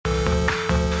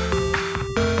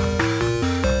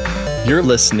You're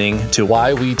listening to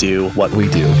Why We Do What We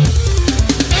Do.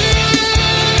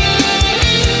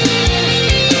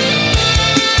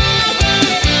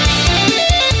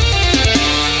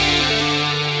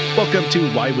 Welcome to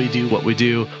Why We Do What We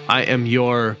Do. I am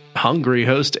your hungry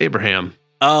host, Abraham.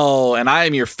 Oh, and I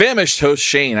am your famished host,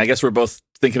 Shane. I guess we're both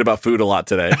thinking about food a lot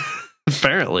today.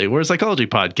 Apparently, we're a psychology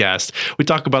podcast. We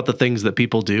talk about the things that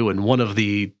people do, and one of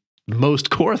the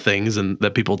most core things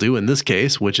that people do in this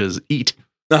case, which is eat.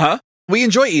 Uh-huh. We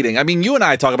enjoy eating. I mean, you and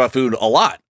I talk about food a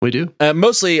lot. We do.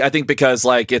 Mostly, I think, because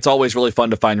it's always really fun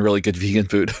to find really good vegan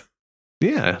food.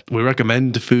 Yeah, we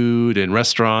recommend food and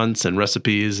restaurants and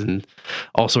recipes and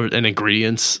and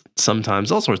ingredients,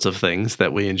 sometimes all sorts of things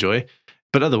that we enjoy.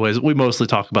 But otherwise, we mostly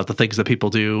talk about the things that people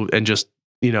do, and just,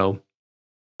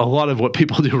 a lot of what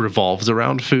people do revolves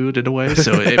around food in a way.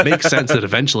 So it makes sense that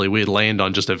eventually we'd land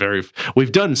on just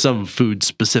we've done some food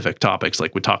specific topics,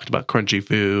 like we talked about crunchy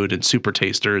food and super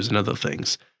tasters and other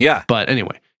things. Yeah. But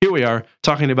anyway, here we are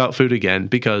talking about food again,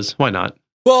 because why not?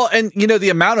 Well, and the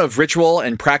amount of ritual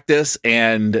and practice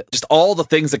and just all the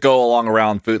things that go along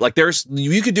around food,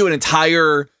 you could do an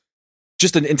entire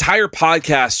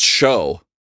podcast show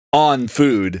on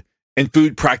food and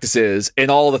food practices and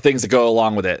all the things that go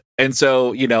along with it. And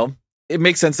so, it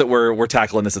makes sense that we're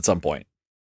tackling this at some point.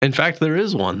 In fact, there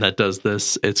is one that does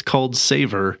this. It's called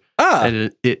Savor.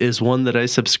 And it is one that I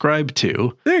subscribe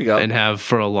to. There you go. And have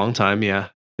for a long time. Yeah,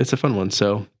 it's a fun one.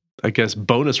 So I guess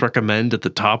bonus recommend at the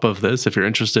top of this if you're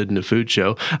interested in a food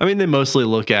show. I mean, they mostly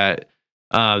look at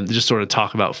just sort of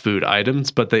talk about food items,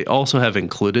 but they also have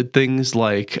included things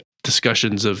like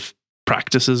discussions of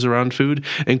practices around food,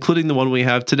 including the one we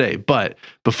have today. But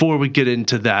before we get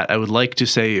into that, I would like to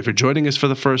say, if you're joining us for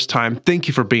the first time, thank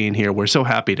you for being here. We're so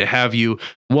happy to have you.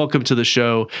 Welcome to the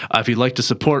show. If you'd like to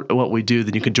support what we do,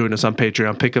 then you can join us on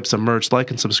Patreon, pick up some merch,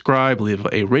 like and subscribe, leave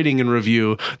a rating and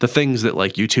review, the things that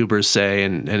like YouTubers say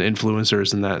and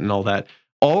influencers and that and all that.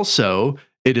 Also,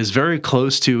 it is very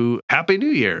close to Happy New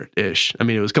Year-ish. I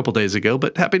mean, it was a couple days ago,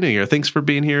 but Happy New Year. Thanks for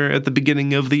being here at the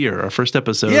beginning of the year, our first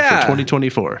episode for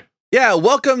 2024. Yeah,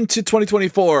 welcome to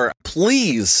 2024.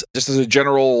 Please, just as a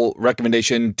general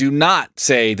recommendation, do not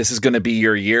say this is going to be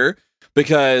your year,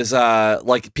 because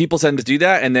people tend to do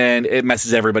that and then it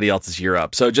messes everybody else's year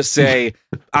up. So just say,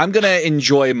 I'm going to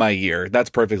enjoy my year. That's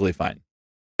perfectly fine.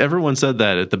 Everyone said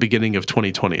that at the beginning of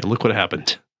 2020, and look what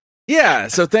happened. Yeah,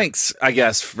 so thanks, I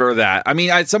guess, for that. I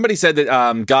mean, somebody said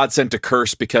that God sent a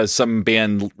curse because some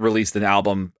band released an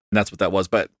album, and that's what that was.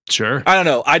 But sure, I don't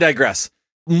know. I digress.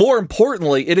 More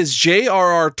importantly, it is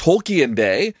J.R.R. Tolkien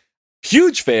Day.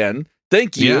 Huge fan.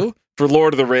 Thank you for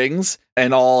Lord of the Rings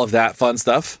and all of that fun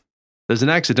stuff. There's an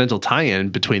accidental tie-in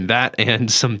between that and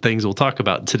some things we'll talk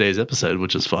about in today's episode,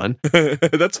 which is fun.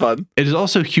 That's fun. It is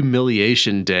also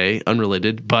Humiliation Day,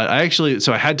 unrelated, but I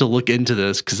had to look into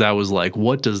this because I was like,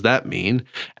 what does that mean?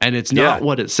 And it's not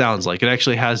what it sounds like. It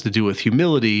actually has to do with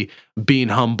humility, being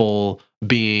humble,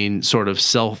 being sort of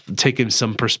taking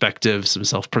some perspective, some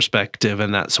self-perspective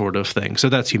and that sort of thing. So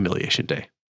that's Humiliation Day.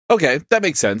 Okay, that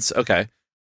makes sense. Okay.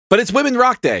 But it's Women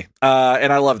Rock Day,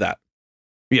 and I love that.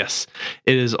 Yes.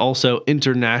 It is also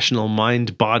International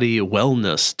Mind-Body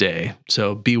Wellness Day.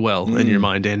 So be well in your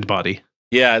mind and body.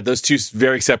 Yeah, those two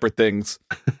very separate things.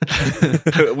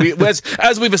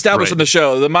 As we've established on the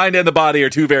show, the mind and the body are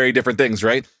two very different things,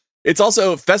 right? It's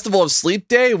also Festival of Sleep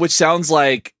Day, which sounds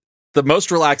like the most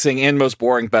relaxing and most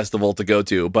boring festival to go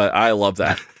to, but I love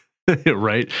that.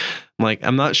 Right?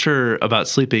 I'm not sure about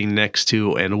sleeping next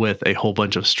to and with a whole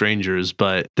bunch of strangers,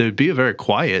 but it would be a very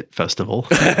quiet festival.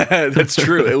 That's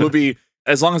true. It would be,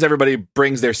 as long as everybody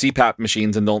brings their CPAP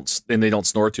machines and they don't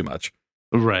snore too much.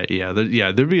 Right. Yeah.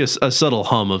 There'd be a subtle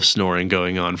hum of snoring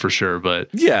going on for sure. But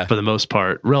yeah, for the most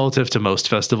part, relative to most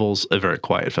festivals, a very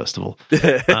quiet festival.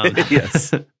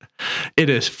 Yes. It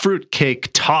is Fruitcake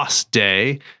Toss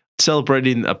Day,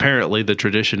 celebrating apparently the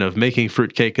tradition of making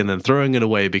fruitcake and then throwing it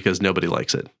away because nobody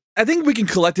likes it. I think we can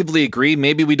collectively agree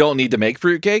maybe we don't need to make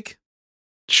fruitcake.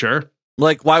 Sure.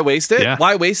 Why waste it? Yeah.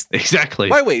 Why waste? Exactly.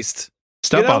 Why waste?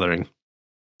 Stop bothering.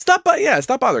 Stop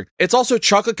bothering. It's also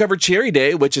Chocolate Covered Cherry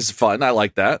Day, which is fun. I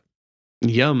like that.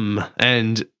 Yum.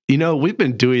 And we've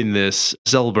been doing this,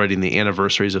 celebrating the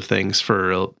anniversaries of things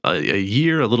for a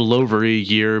year, a little over a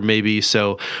year, maybe.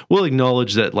 So we'll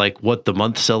acknowledge that what the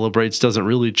month celebrates doesn't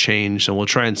really change. And we'll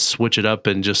try and switch it up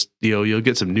and just, you'll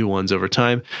get some new ones over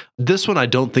time. This one, I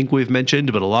don't think we've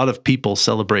mentioned, but a lot of people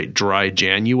celebrate Dry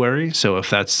January. So if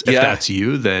that's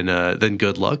you, then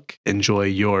good luck. Enjoy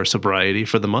your sobriety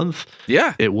for the month.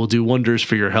 Yeah. It will do wonders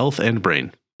for your health and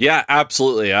brain. Yeah,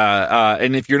 absolutely.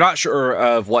 And if you're not sure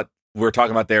of what we're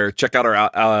talking about there, check out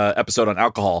our episode on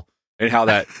alcohol and how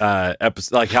that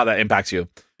how that impacts you.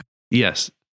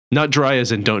 Yes. Not dry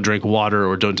as in don't drink water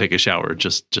or don't take a shower.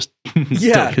 Just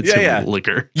yeah, don't consume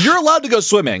liquor. You're allowed to go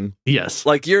swimming. Yes.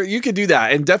 Like you could do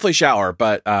that and definitely shower,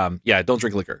 but don't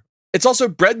drink liquor. It's also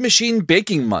Bread Machine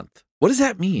Baking Month. What does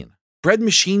that mean? Bread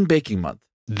Machine Baking Month.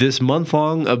 This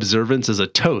month-long observance is a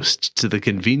toast to the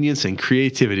convenience and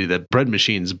creativity that bread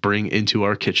machines bring into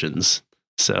our kitchens.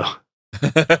 So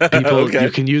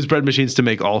you can use bread machines to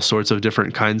make all sorts of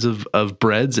different kinds of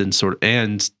breads and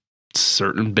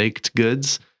certain baked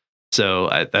goods. So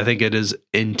I think it is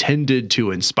intended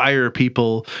to inspire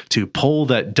people to pull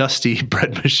that dusty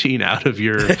bread machine out of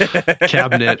your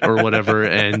cabinet or whatever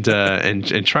and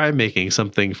try making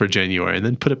something for January and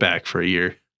then put it back for a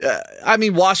year.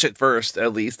 Wash it first,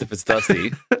 at least, if it's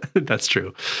dusty. That's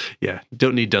true. Yeah.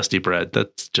 Don't need dusty bread.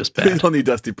 That's just bad. You don't need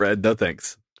dusty bread. No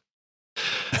thanks.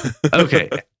 Okay.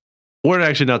 We're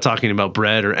actually not talking about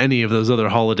bread or any of those other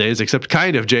holidays, except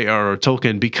kind of J.R.R.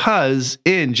 Tolkien, because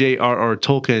in J.R.R.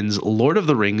 Tolkien's Lord of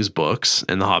the Rings books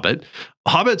and The Hobbit,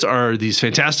 hobbits are these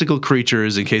fantastical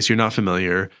creatures, in case you're not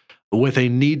familiar, with a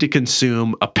need to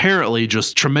consume apparently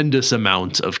just tremendous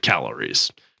amount of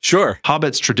calories. Sure.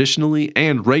 Hobbits traditionally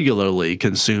and regularly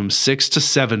consume 6 to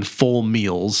 7 full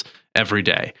meals every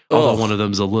day, although one of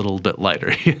them's a little bit lighter.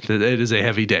 It is a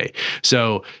heavy day.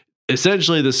 So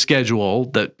essentially the schedule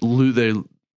that they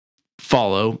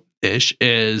follow-ish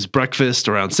is breakfast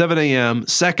around 7 a.m.,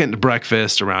 second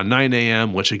breakfast around 9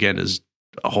 a.m., which again is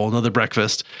a whole nother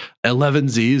breakfast,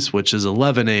 11sies, which is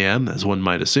 11 a.m., as one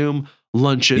might assume,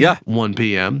 luncheon, 1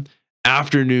 p.m.,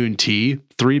 afternoon tea,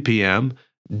 3 p.m.,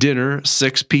 dinner,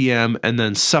 6 p.m., and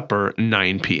then supper,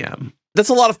 9 p.m. That's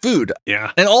a lot of food.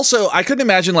 Yeah. And also, I couldn't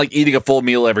imagine eating a full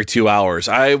meal every 2 hours.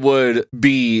 I would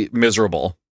be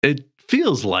miserable. It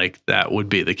feels like that would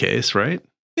be the case, right?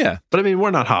 Yeah. But I mean,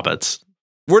 we're not hobbits.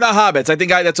 We're not hobbits. I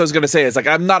think that's what I was going to say. It's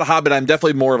I'm not a hobbit. I'm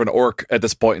definitely more of an orc at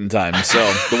this point in time.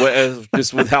 So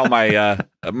just with how my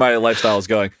lifestyle is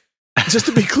going. Just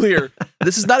to be clear,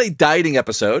 this is not a dieting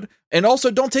episode. And also,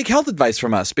 don't take health advice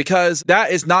from us because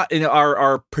that is not in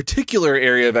our particular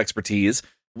area of expertise.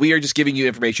 We are just giving you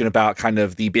information about kind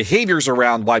of the behaviors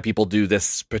around why people do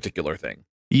this particular thing.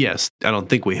 Yes, I don't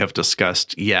think we have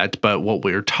discussed yet, but what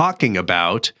we're talking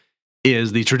about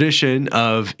is the tradition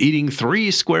of eating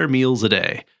 3 square meals a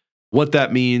day. What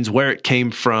that means, where it came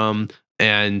from,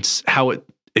 and how it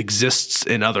exists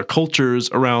in other cultures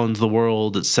around the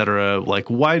world, etc.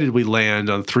 Why did we land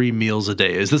on 3 meals a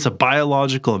day? Is this a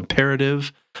biological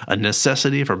imperative, a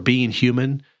necessity for being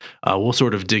human? We'll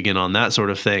sort of dig in on that sort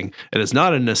of thing. And it's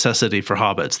not a necessity for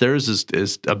hobbits. Theirs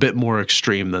is a bit more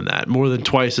extreme than that, more than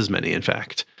twice as many, in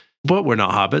fact. But we're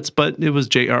not hobbits, but it was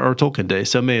J.R.R. Tolkien Day,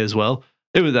 so may as well.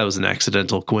 That was an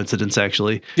accidental coincidence,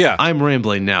 actually. Yeah. I'm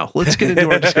rambling now. Let's get into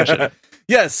our discussion.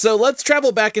 Yes, so let's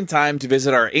travel back in time to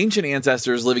visit our ancient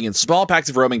ancestors living in small packs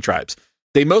of roaming tribes.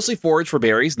 They mostly forage for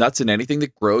berries, nuts, and anything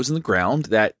that grows in the ground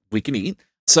that we can eat.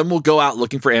 Some will go out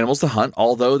looking for animals to hunt,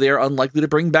 although they are unlikely to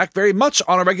bring back very much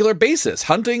on a regular basis.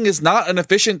 Hunting is not an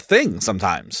efficient thing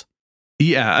sometimes.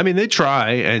 Yeah, I mean, they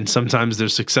try, and sometimes they're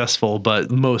successful,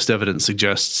 but most evidence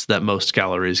suggests that most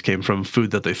calories came from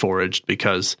food that they foraged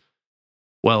because,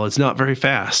 well, it's not very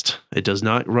fast. It does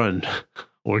not run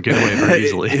or get away very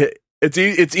easily. It's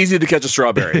easy to catch a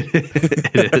strawberry.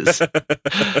 It is.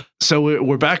 So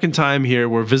we're back in time here.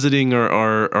 We're visiting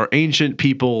our ancient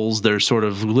peoples. They're sort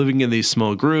of living in these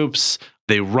small groups.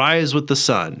 They rise with the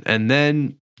sun. And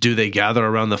then do they gather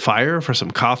around the fire for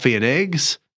some coffee and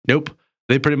eggs? Nope.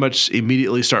 They pretty much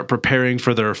immediately start preparing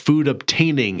for their food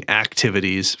obtaining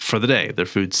activities for the day, their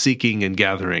food seeking and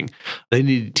gathering. They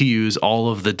need to use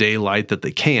all of the daylight that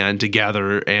they can to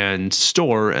gather and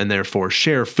store and therefore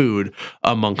share food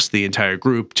amongst the entire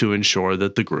group to ensure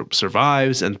that the group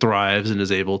survives and thrives and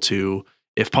is able to,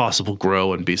 if possible,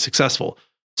 grow and be successful.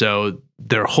 So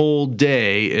their whole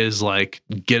day is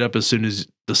get up as soon as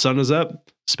the sun is up,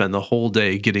 spend the whole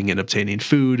day getting and obtaining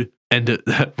food, and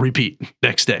repeat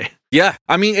next day. Yeah,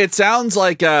 I mean, it sounds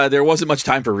like there wasn't much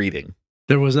time for reading.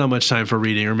 There was not much time for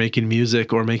reading or making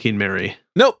music or making merry.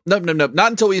 Nope. Not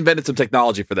until we invented some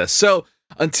technology for this. So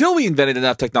until we invented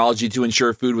enough technology to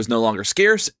ensure food was no longer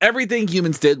scarce, everything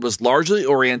humans did was largely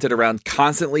oriented around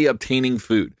constantly obtaining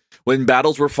food. When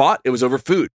battles were fought, it was over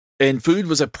food. And food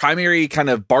was a primary kind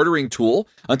of bartering tool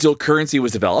until currency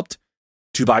was developed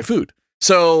to buy food.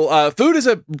 So food is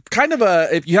a kind of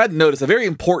if you hadn't noticed, a very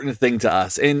important thing to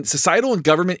us. And societal and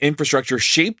government infrastructure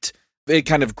it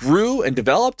kind of grew and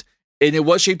developed, and it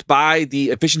was shaped by the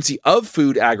efficiency of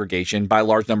food aggregation by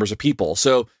large numbers of people.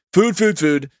 So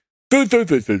food.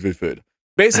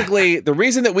 Basically, the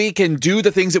reason that we can do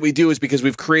the things that we do is because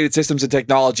we've created systems and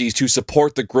technologies to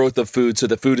support the growth of food so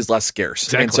that food is less scarce.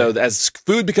 Exactly. And so as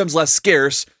food becomes less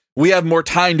scarce, we have more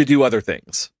time to do other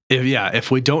things.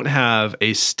 If we don't have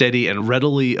a steady and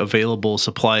readily available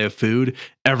supply of food,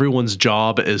 everyone's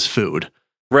job is food.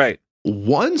 Right.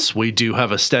 Once we do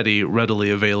have a steady, readily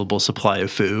available supply of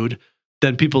food,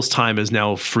 then people's time is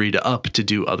now freed up to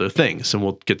do other things. And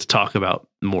we'll get to talk about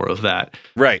more of that.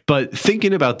 Right. But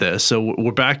thinking about this, so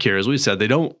we're back here, as we said, they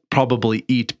don't probably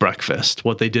eat breakfast.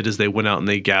 What they did is they went out and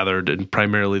they gathered and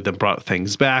primarily then brought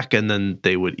things back, and then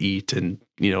they would eat and,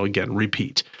 again,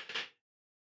 repeat.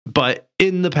 But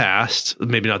in the past,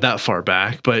 maybe not that far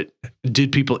back, but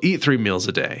did people eat 3 meals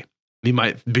a day? You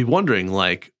might be wondering,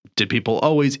 like, did people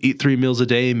always eat 3 meals a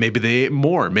day? Maybe they ate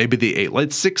more. Maybe they ate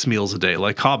like 6 meals a day,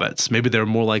 like hobbits. Maybe they're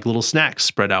more like little snacks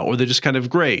spread out, or they just kind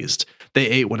of grazed. They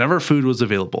ate whenever food was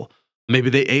available. Maybe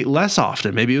they ate less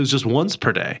often. Maybe it was just once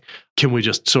per day. Can we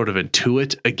just sort of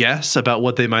intuit a guess about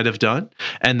what they might have done?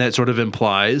 And that sort of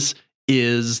implies,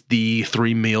 is the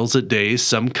 3 meals a day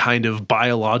some kind of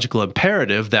biological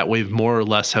imperative that we more or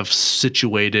less have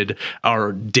situated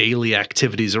our daily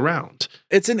activities around?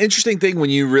 It's an interesting thing when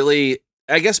you really,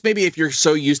 I guess maybe if you're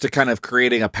so used to kind of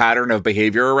creating a pattern of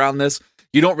behavior around this,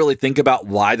 you don't really think about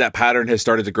why that pattern has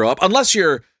started to grow up, unless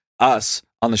you're us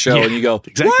on the show and you go,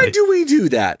 exactly. Why do we do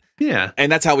that? Yeah.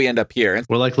 And that's how we end up here.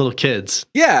 We're like little kids.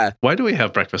 Yeah. Why do we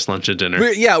have breakfast, lunch, and dinner?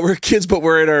 We're kids, but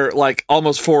we're in our like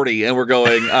almost 40 and we're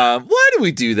going, why do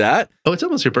we do that? Oh, it's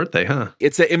almost your birthday, huh?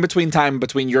 It's the in-between time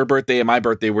between your birthday and my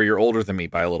birthday where you're older than me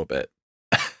by a little bit.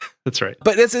 That's right.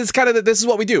 But it's kind of, this is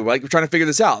what we do. Like, we're trying to figure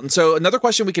this out. And so another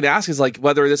question we could ask is like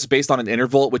whether this is based on an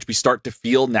interval at which we start to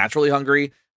feel naturally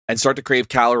hungry and start to crave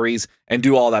calories and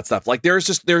do all that stuff. Like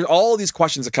there's all of these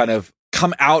questions that kind of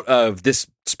come out of this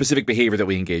specific behavior that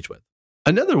we engage with.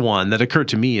 Another one that occurred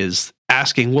to me is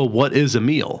asking, well, what is a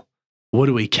meal? What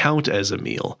do we count as a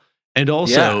meal? And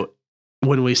also,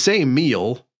 when we say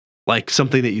meal, like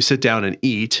something that you sit down and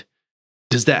eat,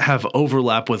 does that have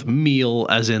overlap with meal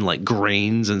as in like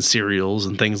grains and cereals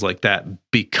and things like that?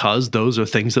 Because those are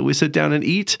things that we sit down and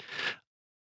eat?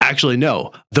 Actually,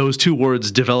 no. Those two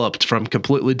words developed from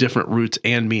completely different roots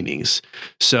and meanings.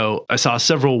 So I saw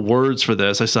several words for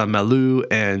this. I saw malu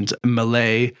and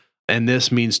malay, and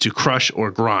this means to crush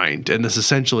or grind. And this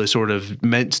essentially sort of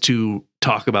meant to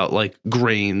talk about like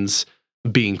grains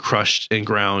being crushed and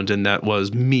ground, and that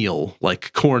was meal,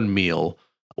 like cornmeal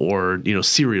or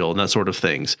cereal and that sort of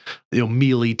things.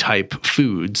 Mealy type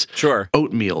foods. Sure.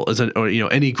 Oatmeal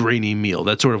or any grainy meal.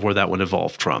 That's sort of where that one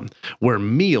evolved from. Where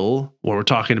meal, when we're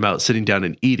talking about sitting down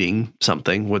and eating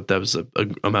something, that was a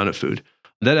amount of food,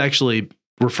 that actually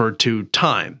referred to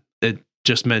time. It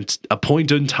just meant a point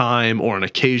in time or an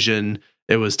occasion.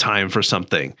 It was time for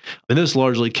something. And this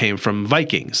largely came from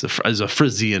Vikings as a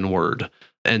Frisian word.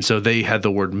 And so they had the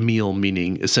word meal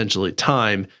meaning essentially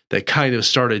time that kind of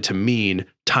started to mean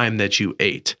time that you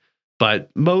ate. But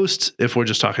most, if we're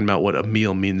just talking about what a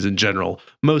meal means in general,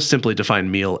 most simply define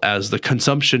meal as the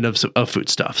consumption of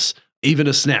foodstuffs. Even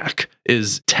a snack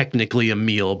is technically a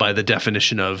meal by the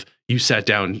definition of you sat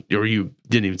down, or you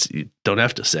don't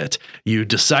have to sit. You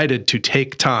decided to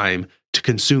take time to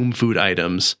consume food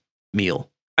items. Meal.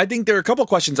 I think there are a couple of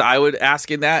questions I would ask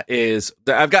in that is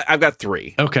I've got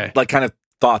 3. Okay. Like kind of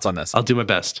thoughts on this. I'll do my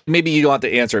best. Maybe you don't have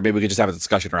to answer it. Maybe we could just have a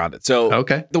discussion around it. So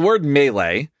okay. The word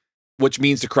melee, which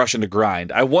means to crush and to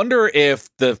grind. I wonder if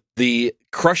the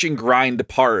crush and grind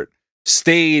part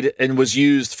stayed and was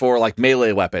used for like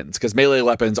melee weapons, because melee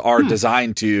weapons are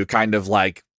designed to kind of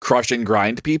like crush and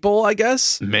grind people, I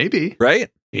guess. Maybe. Right?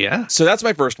 Yeah. So that's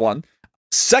my first one.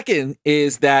 Second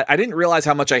is that I didn't realize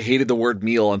how much I hated the word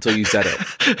meal until you said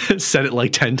it. Said it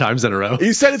like 10 times in a row.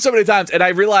 You said it so many times, and I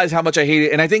realized how much I hate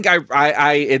it. And I think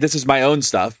I this is my own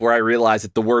stuff where I realized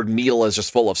that the word meal is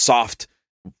just full of soft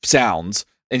sounds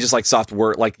and just like soft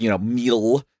word, like,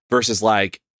 meal versus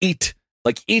like eat.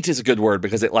 Like eat is a good word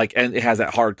because it and it has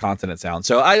that hard consonant sound.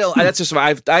 So that's just,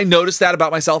 I noticed that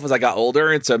about myself as I got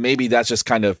older. And so maybe that's just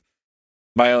kind of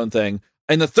my own thing.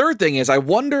 And the third thing is I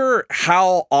wonder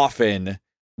how often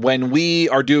when we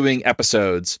are doing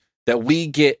episodes that we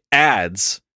get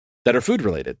ads that are food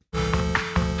related.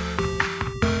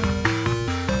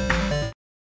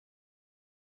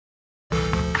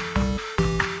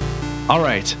 All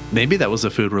right. Maybe that was a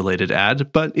food related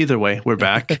ad, but either way, we're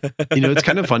back. It's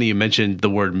kind of funny you mentioned the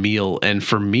word meal. And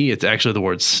for me, it's actually the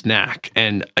word snack.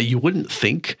 And you wouldn't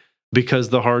think, because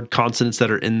the hard consonants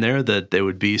that are in there, that they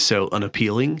would be so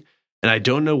unappealing. And I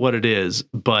don't know what it is,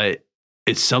 but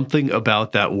It's something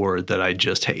about that word that I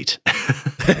just hate.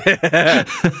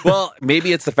 Well,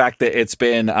 maybe it's the fact that it's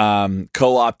been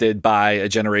co-opted by a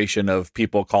generation of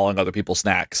people calling other people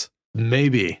snacks.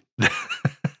 Maybe.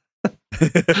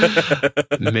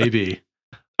 Maybe.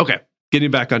 Okay,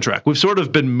 getting back on track. We've sort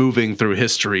of been moving through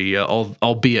history,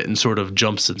 albeit in sort of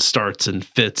jumps and starts and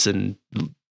fits and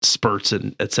spurts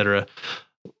and etc.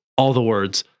 All the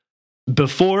words.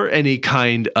 Before any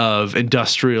kind of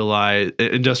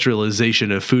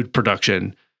industrialization of food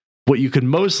production, what you could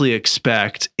mostly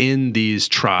expect in these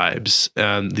tribes,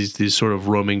 these sort of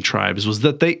roaming tribes, was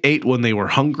that they ate when they were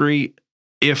hungry,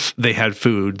 if they had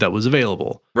food that was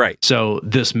available. Right. So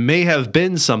this may have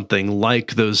been something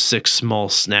like those 6 small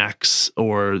snacks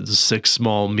or 6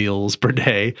 small meals per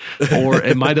day, or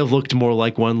it might have looked more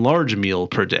like 1 large meal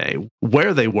per day.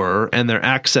 Where they were and their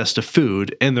access to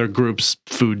food and their group's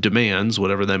food demands,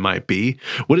 whatever they might be,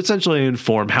 would essentially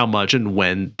inform how much and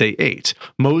when they ate.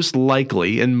 Most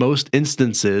likely, in most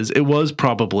instances, it was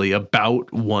probably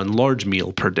about 1 large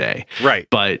meal per day. Right.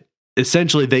 But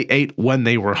essentially, they ate when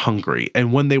they were hungry,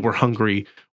 and when they were hungry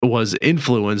was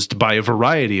influenced by a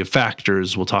variety of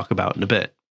factors we'll talk about in a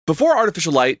bit. Before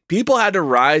artificial light, people had to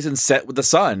rise and set with the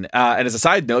sun. And as a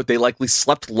side note, they likely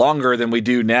slept longer than we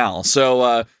do now.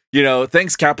 So,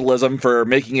 thanks capitalism for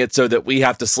making it so that we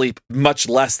have to sleep much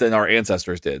less than our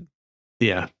ancestors did.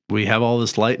 Yeah, we have all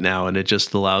this light now, and it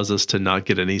just allows us to not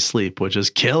get any sleep, which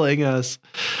is killing us.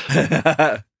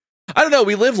 I don't know.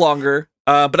 We live longer.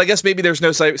 But I guess maybe there's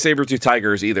no saber-tooth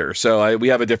tigers either. So we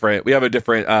have a different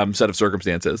set of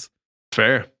circumstances.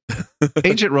 Fair.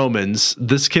 Ancient Romans,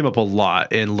 this came up a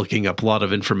lot in looking up a lot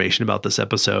of information about this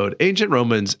episode. Ancient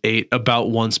Romans ate about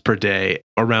once per day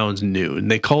around noon.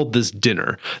 They called this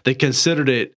dinner. They considered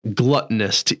it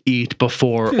gluttonous to eat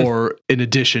before or in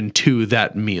addition to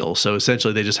that meal. So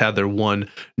essentially they just had their 1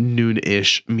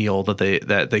 noon-ish meal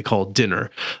that they called dinner.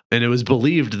 And it was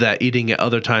believed that eating at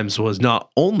other times was not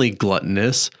only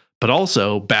gluttonous, but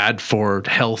also bad for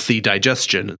healthy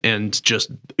digestion and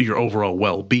just your overall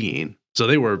well-being. So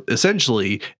they were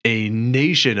essentially a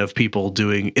nation of people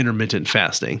doing intermittent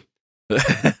fasting.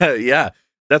 Yeah,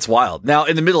 that's wild. Now,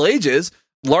 in the Middle Ages,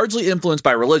 largely influenced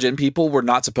by religion, people were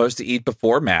not supposed to eat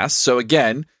before Mass. So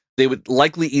again, they would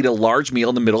likely eat a large meal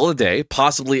in the middle of the day,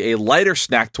 possibly a lighter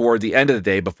snack toward the end of the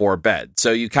day before bed.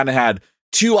 So you kind of had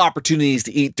 2 opportunities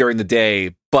to eat during the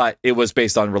day, but it was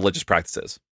based on religious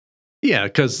practices. Yeah,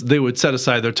 because they would set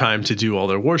aside their time to do all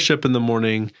their worship in the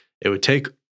morning. It would take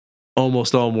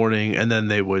almost all morning, and then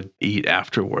they would eat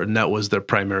afterward. And that was their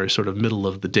primary sort of middle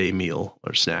of the day meal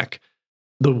or snack.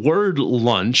 The word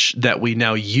lunch that we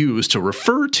now use to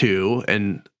refer to,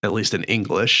 and at least in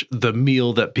English, the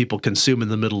meal that people consume in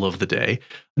the middle of the day,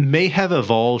 may have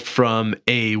evolved from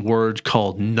a word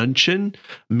called nunchin,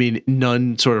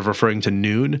 nun sort of referring to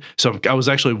noon. So I was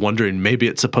actually wondering, maybe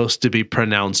it's supposed to be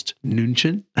pronounced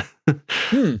nunchin.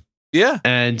 Yeah.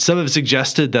 And some have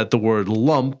suggested that the word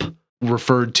lump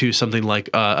referred to something like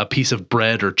a piece of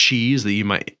bread or cheese that you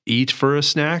might eat for a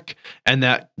snack, and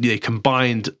that they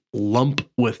combined lump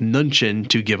with nunchin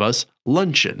to give us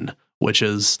luncheon, which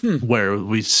is where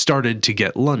we started to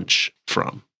get lunch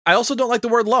from. I also don't like the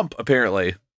word lump,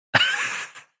 apparently.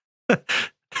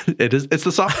 It's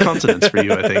the soft consonants for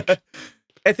you, I think.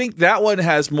 I think that one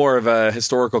has more of a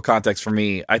historical context for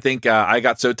me. I think I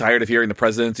got so tired of hearing the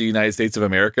President of the United States of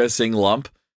America sing lump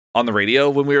on the radio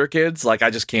when we were kids. Like, I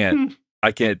just can't.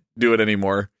 I can't do it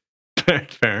anymore.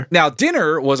 Fair. Now,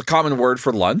 dinner was a common word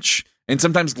for lunch, and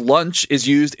sometimes lunch is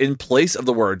used in place of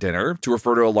the word dinner to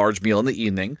refer to a large meal in the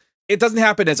evening. It doesn't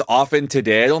happen as often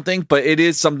today, I don't think, but it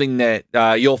is something that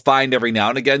you'll find every now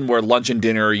and again where lunch and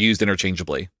dinner are used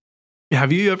interchangeably.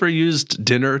 Have you ever used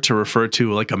dinner to refer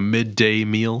to like a midday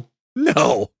meal?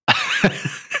 No.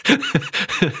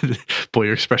 Boy,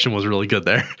 your expression was really good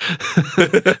there.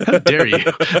 How dare you?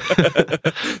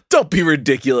 Don't be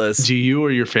ridiculous. Do you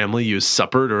or your family use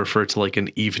supper to refer to like an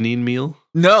evening meal?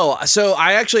 No. So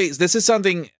this is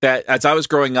something that as I was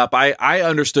growing up, I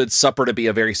understood supper to be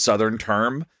a very Southern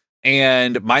term.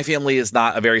 And my family is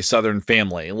not a very Southern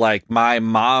family. Like, my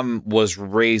mom was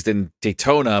raised in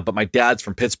Daytona, but my dad's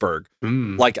from Pittsburgh.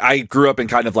 Like, I grew up in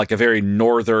kind of like a very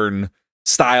Northern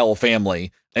style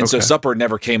family. And so supper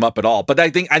never came up at all. But I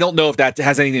don't know if that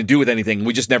has anything to do with anything.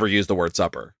 We just never used the word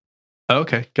supper.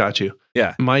 Okay, got you.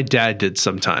 Yeah. My dad did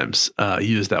sometimes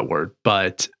use that word,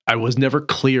 but I was never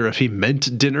clear if he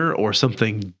meant dinner or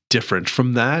something different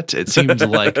from that. It seemed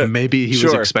like maybe he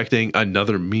was expecting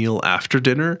another meal after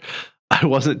dinner. I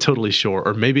wasn't totally sure,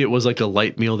 or maybe it was like a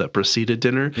light meal that preceded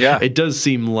dinner. Yeah. It does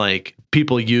seem like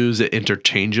people use it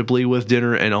interchangeably with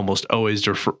dinner and almost always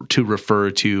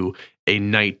refer to a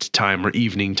nighttime or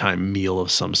evening time meal of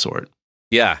some sort.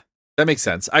 Yeah, that makes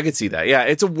sense. I could see that. Yeah,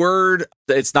 it's a word.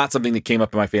 It's not something that came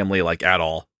up in my family like at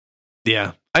all.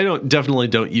 Yeah, I definitely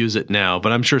don't use it now,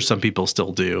 but I'm sure some people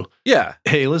still do. Yeah.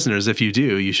 Hey, listeners, if you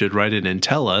do, you should write in and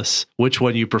tell us which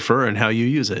one you prefer and how you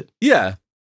use it. Yeah.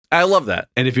 I love that.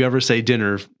 And if you ever say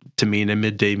dinner to mean a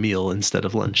midday meal instead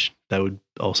of lunch, that would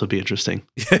also be interesting.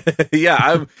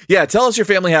 Yeah. Tell us your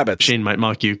family habits. Shane might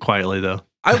mock you quietly, though.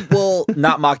 I will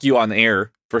not mock you on the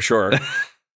air for sure.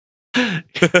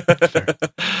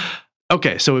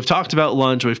 Okay, so we've talked about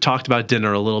lunch, we've talked about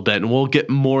dinner a little bit, and we'll get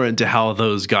more into how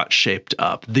those got shaped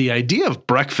up. The idea of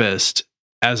breakfast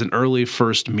as an early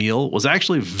first meal was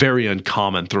actually very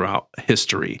uncommon throughout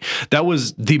history. That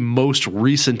was the most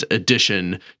recent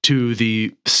addition to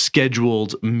the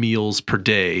scheduled meals per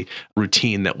day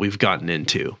routine that we've gotten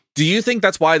into. Do you think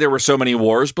that's why there were so many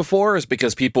wars before? Is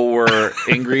because people were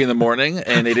angry in the morning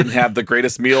and they didn't have the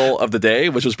greatest meal of the day,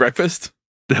 which was breakfast?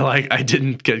 They're like, I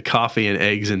didn't get coffee and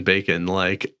eggs and bacon.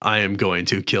 Like, I am going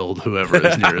to kill whoever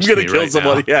is nearest me kill right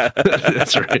somebody, now. Yeah.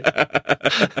 That's right.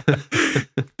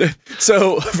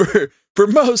 So for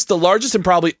most, the largest and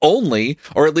probably only,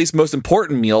 or at least most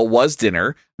important meal was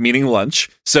dinner, meaning lunch.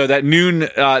 So that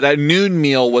noon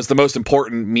meal was the most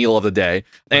important meal of the day.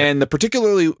 And the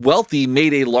particularly wealthy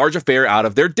made a large affair out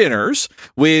of their dinners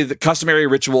with customary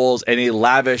rituals and a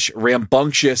lavish,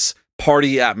 rambunctious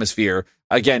party atmosphere.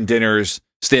 Again, dinners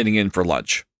standing in for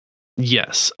lunch.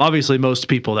 Yes. Obviously, most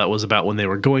people, that was about when they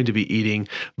were going to be eating.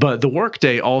 But the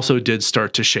workday also did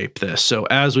start to shape this. So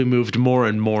as we moved more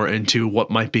and more into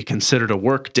what might be considered a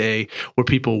workday, where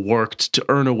people worked to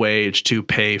earn a wage to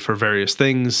pay for various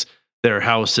things, their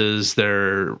houses,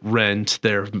 their rent,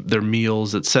 their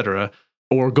meals, etc.,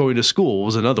 or going to school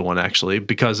was another one, actually,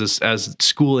 because as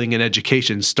schooling and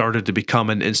education started to become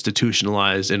an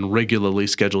institutionalized and regularly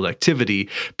scheduled activity,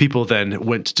 people then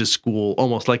went to school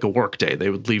almost like a work day. They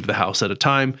would leave the house at a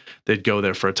time, they'd go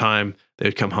there for a time,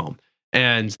 they'd come home.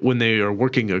 And when they are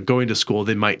working or going to school,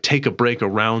 they might take a break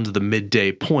around the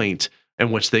midday point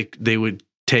in which they would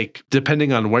take,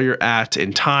 depending on where you're at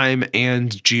in time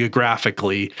and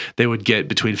geographically, they would get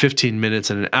between 15 minutes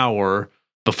and an hour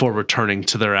before returning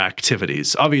to their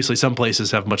activities. Obviously, some places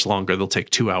have much longer. They'll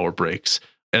take 2-hour breaks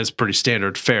as pretty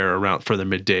standard fare around for the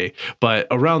midday. But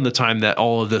around the time that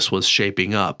all of this was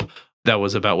shaping up, that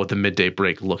was about what the midday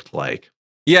break looked like.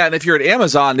 Yeah, and if you're at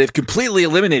Amazon, they've completely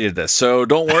eliminated this, so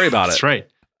don't worry about That's it. Right.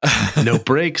 No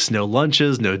breaks, no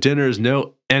lunches, no dinners,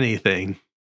 no anything.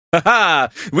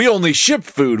 We only ship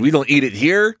food. We don't eat it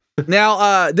here.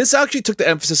 Now, this actually took the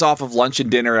emphasis off of lunch and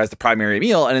dinner as the primary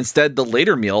meal, and instead the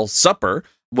later meal, supper,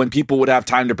 when people would have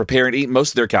time to prepare and eat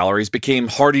most of their calories, became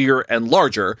heartier and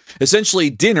larger. Essentially,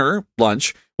 dinner,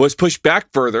 lunch, was pushed back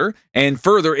further and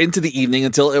further into the evening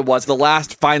until it was the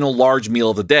last final large meal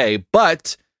of the day.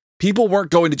 But people weren't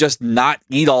going to just not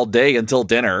eat all day until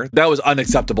dinner. That was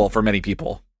unacceptable for many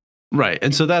people. Right.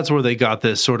 And so that's where they got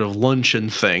this sort of luncheon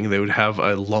thing. They would have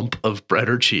a lump of bread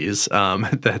or cheese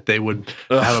that they would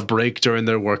have a break during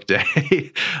their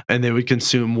workday and they would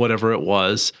consume whatever it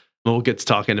was. We'll get to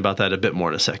talking about that a bit more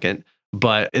in a second.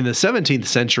 But in the 17th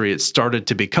century, it started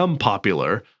to become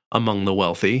popular among the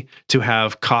wealthy to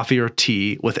have coffee or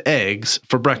tea with eggs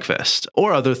for breakfast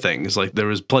or other things. Like there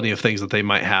was plenty of things that they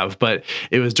might have, but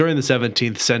it was during the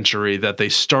 17th century that they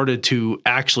started to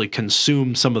actually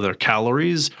consume some of their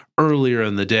calories earlier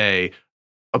in the day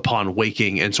upon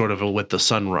waking and sort of with the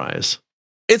sunrise.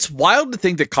 It's wild to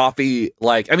think that coffee,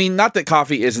 not that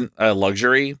coffee isn't a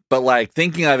luxury, but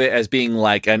thinking of it as being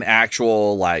an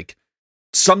actual,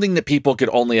 something that people could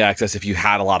only access if you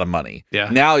had a lot of money. Yeah.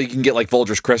 Now you can get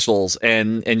Folgers crystals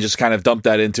and just kind of dump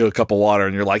that into a cup of water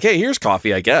and you're like, hey, here's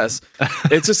coffee, I guess.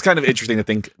 It's just kind of interesting to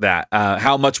think that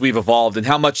how much we've evolved and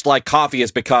how much coffee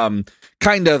has become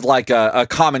kind of a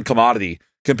common commodity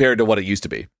compared to what it used to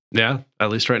be. Yeah, at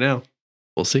least right now.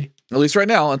 We'll see. At least right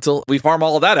now until we farm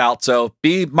all of that out. So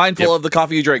be mindful of the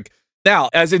coffee you drink. Now,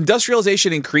 as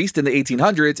industrialization increased in the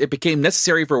 1800s, it became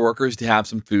necessary for workers to have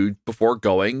some food before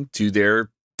going to their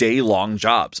day-long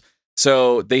jobs.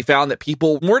 So they found that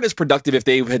people weren't as productive if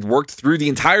they had worked through the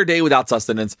entire day without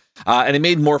sustenance, and it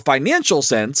made more financial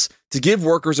sense to give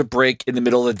workers a break in the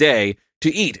middle of the day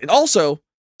to eat. And also,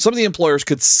 some of the employers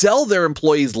could sell their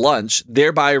employees lunch,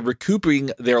 thereby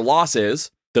recouping their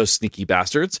losses, those sneaky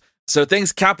bastards. So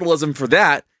thanks capitalism for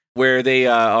that, where they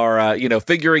are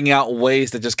figuring out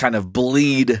ways to just kind of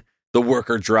bleed the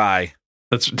worker dry.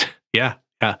 Yeah,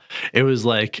 Yeah. It was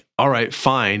like, all right,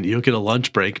 fine, you'll get a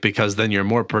lunch break because then you're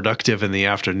more productive in the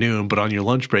afternoon. But on your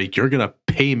lunch break, you're going to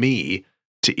pay me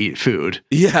to eat food.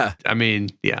 Yeah. I mean,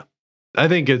 yeah. I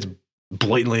think it's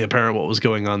blatantly apparent what was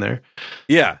going on there.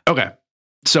 Yeah. Okay.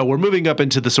 So we're moving up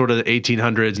into the sort of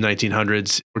 1800s,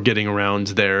 1900s. We're getting around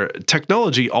there.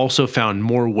 Technology also found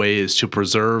more ways to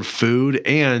preserve food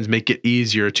and make it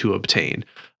easier to obtain.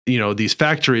 You know, these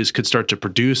factories could start to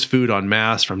produce food en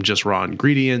masse from just raw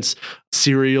ingredients.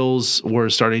 Cereals were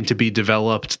starting to be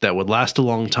developed that would last a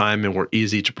long time and were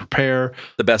easy to prepare.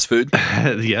 The best food.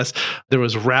 Yes. There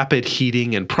was rapid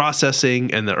heating and processing.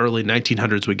 In the early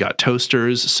 1900s, we got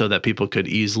toasters so that people could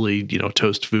easily,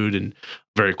 toast food and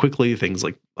very quickly. Things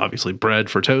like obviously bread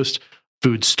for toast.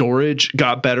 Food storage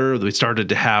got better. We started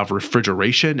to have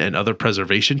refrigeration and other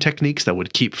preservation techniques that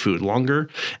would keep food longer.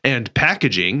 And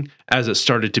packaging, as it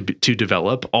started to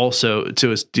develop, also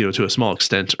to a small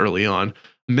extent early on,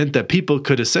 meant that people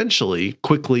could essentially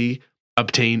quickly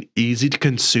obtain easy to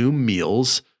consume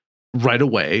meals right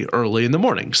away early in the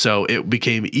morning. So it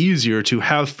became easier to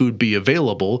have food be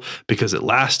available because it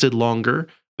lasted longer.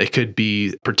 It could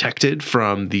be protected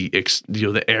from the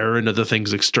air and other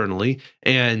things externally,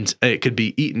 and it could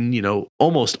be eaten,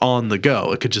 almost on the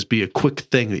go. It could just be a quick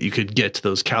thing that you could get to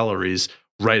those calories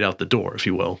right out the door, if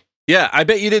you will. Yeah, I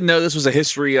bet you didn't know this was a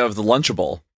history of the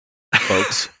Lunchable,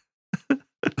 folks.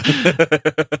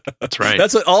 That's right.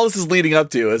 That's what all this is leading up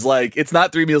to. Is like, it's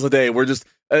not 3 meals a day. We're just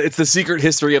it's the secret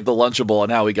history of the Lunchable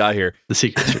and how we got here. The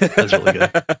secret history. That's really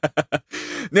good.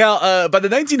 Now, by the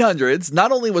 1900s,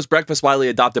 not only was breakfast widely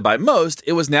adopted by most,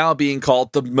 it was now being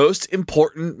called the most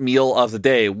important meal of the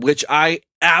day, which I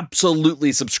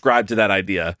absolutely subscribe to that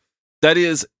idea. That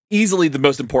is easily the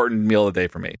most important meal of the day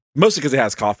for me, mostly because it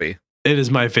has coffee. It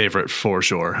is my favorite for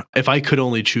sure. If I could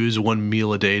only choose one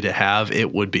meal a day to have,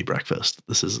 it would be breakfast.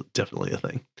 This is definitely a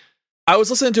thing. I was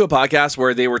listening to a podcast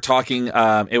where they were talking.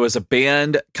 It was a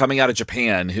band coming out of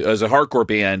Japan. It was a hardcore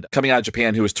band coming out of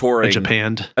Japan who was touring. A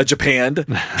Japan.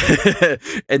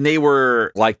 And they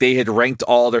were like, they had ranked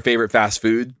all their favorite fast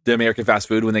food, the American fast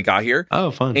food, when they got here.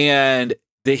 Oh, fun. And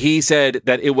he said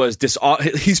that it was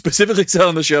he specifically said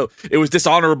on the show, it was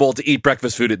dishonorable to eat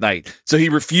breakfast food at night. So he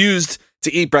refused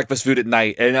to eat breakfast food at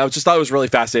night. And I just thought it was really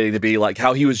fascinating to be like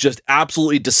how he was just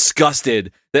absolutely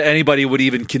disgusted that anybody would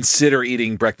even consider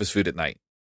eating breakfast food at night.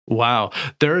 Wow.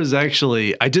 There is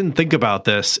actually, I didn't think about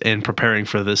this in preparing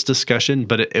for this discussion,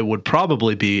 but it would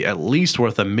probably be at least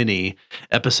worth a mini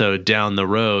episode down the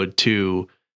road to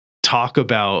talk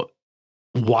about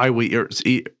why we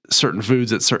eat certain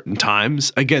foods at certain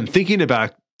times. Again, thinking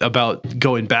about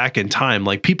going back in time,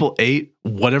 like people ate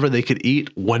whatever they could eat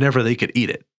whenever they could eat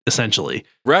it, essentially.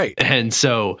 Right. And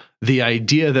so the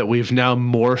idea that we've now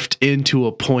morphed into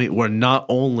a point where not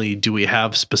only do we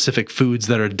have specific foods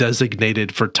that are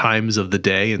designated for times of the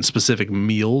day and specific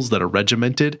meals that are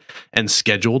regimented and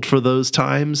scheduled for those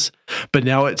times, but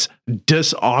now it's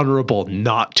dishonorable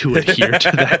not to adhere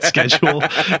to that schedule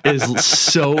is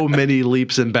so many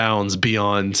leaps and bounds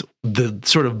beyond the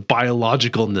sort of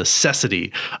biological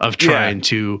necessity of trying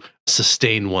to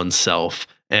sustain oneself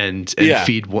and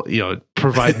feed,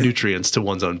 provide nutrients to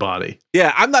one's own body.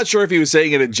 Yeah, I'm not sure if he was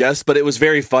saying it in jest, but it was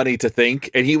very funny to think.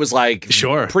 And he was like,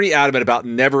 pretty adamant about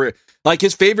never, like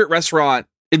his favorite restaurant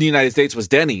in the United States was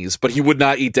Denny's, but he would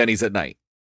not eat Denny's at night.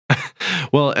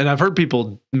 Well, and I've heard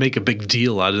people make a big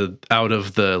deal out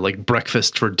of the like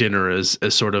breakfast for dinner as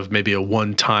sort of maybe a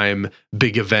one-time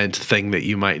big event thing that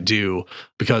you might do,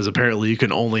 because apparently you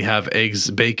can only have eggs,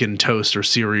 bacon, toast, or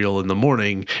cereal in the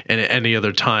morning, and at any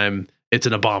other time it's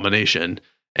an abomination.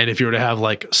 And if you were to have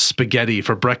like spaghetti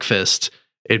for breakfast,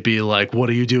 it'd be like, what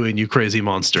are you doing, you crazy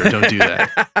monster? Don't do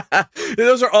that.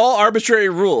 Those are all arbitrary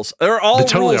rules. They're all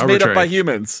totally rules made up by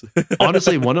humans.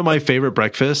 Honestly, one of my favorite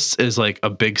breakfasts is like a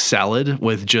big salad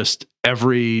with just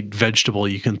every vegetable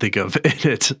you can think of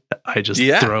in it. I just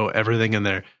throw everything in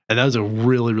there. And that was a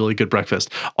really, really good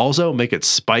breakfast. Also, make it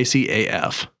spicy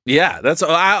AF. Yeah,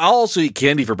 I'll also eat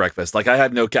candy for breakfast. Like I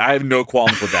have no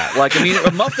qualms with that. Like, I mean,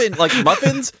 a muffin, like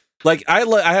muffins, like I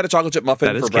had a chocolate chip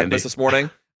muffin for breakfast this morning.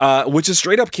 Which is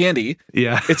straight up candy.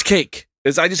 Yeah. It's cake.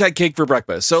 I just had cake for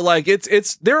breakfast. So like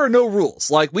there are no rules.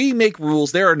 Like we make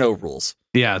rules. There are no rules.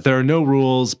 Yeah, there are no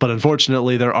rules, but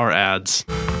unfortunately there are ads.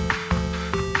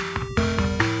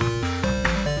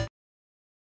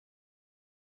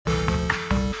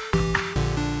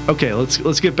 Okay,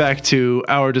 let's get back to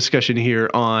our discussion here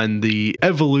on the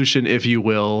evolution, if you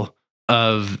will,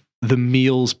 of the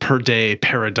meals per day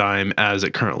paradigm as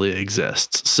it currently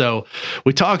exists. So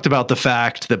we talked about the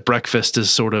fact that breakfast is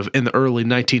sort of in the early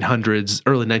 1900s,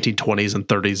 early 1920s and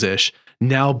 30s-ish,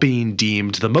 now being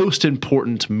deemed the most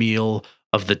important meal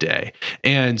of the day.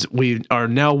 And we are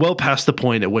now well past the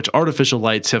point at which artificial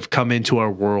lights have come into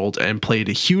our world and played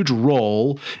a huge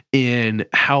role in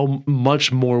how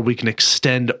much more we can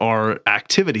extend our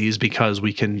activities, because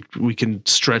we can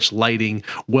stretch lighting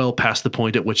well past the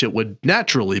point at which it would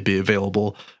naturally be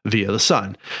available via the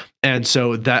sun. And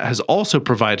so that has also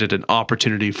provided an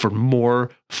opportunity for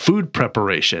more food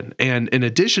preparation. And in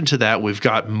addition to that, we've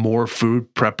got more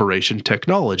food preparation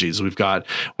technologies.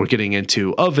 We're getting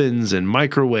into ovens and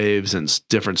microwaves and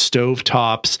different stove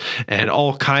tops and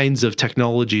all kinds of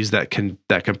technologies that can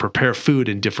prepare food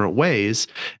in different ways.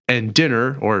 And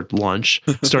dinner or lunch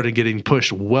started getting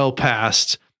pushed well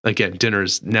past. Again,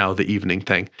 dinner's now the evening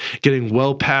thing, getting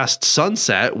well past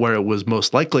sunset, where it was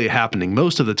most likely happening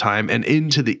most of the time, and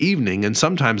into the evening, and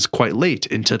sometimes quite late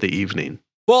into the evening.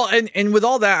 Well, and with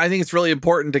all that, I think it's really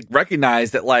important to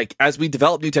recognize that, like, as we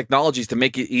develop new technologies to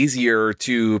make it easier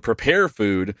to prepare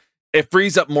food, it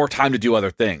frees up more time to do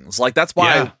other things. Like, that's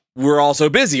why we're all so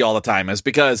busy all the time, is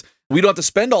because we don't have to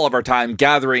spend all of our time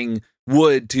gathering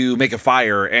wood to make a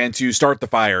fire and to start the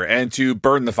fire and to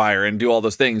burn the fire and do all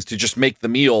those things to just make the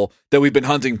meal that we've been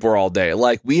hunting for all day.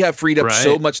 Like, we have freed up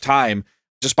so much time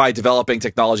just by developing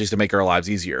technologies to make our lives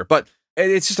easier. But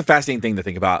it's just a fascinating thing to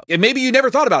think about. And maybe you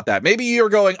never thought about that. Maybe you're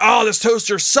going, oh, this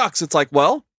toaster sucks. It's like,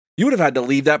 well, you would have had to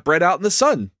leave that bread out in the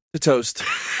sun to toast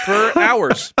for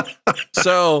hours.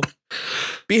 So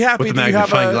be happy that you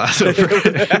have a glass over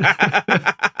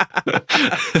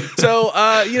So,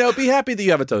 be happy that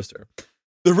you have a toaster.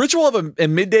 The ritual of a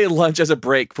midday lunch as a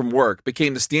break from work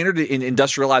became the standard in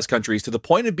industrialized countries, to the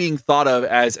point of being thought of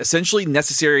as essentially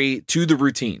necessary to the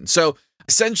routine. So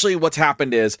essentially what's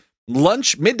happened is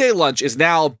midday lunch is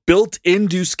now built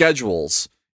into schedules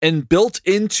and built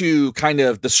into kind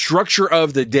of the structure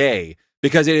of the day,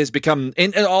 because it has become,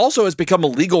 and also has become a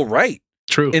legal right.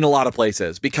 True. In a lot of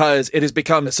places, because it has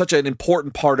become such an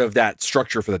important part of that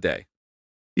structure for the day.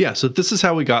 Yeah, so this is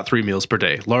how we got 3 meals per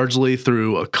day, largely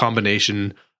through a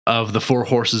combination of the 4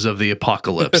 horses of the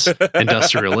apocalypse: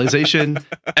 industrialization,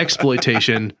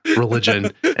 exploitation,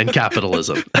 religion, and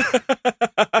capitalism.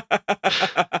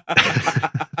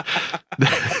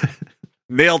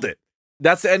 Nailed it.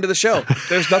 That's the end of the show.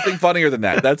 There's nothing funnier than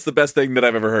that. That's the best thing that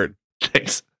I've ever heard.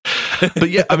 Thanks.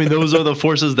 But yeah, I mean, those are the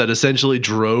forces that essentially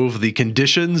drove the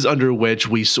conditions under which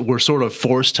we were sort of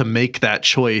forced to make that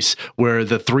choice, where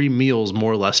the 3 meals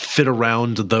more or less fit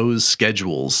around those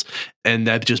schedules. And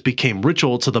that just became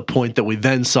ritual, to the point that we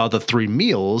then saw the 3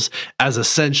 meals as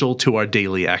essential to our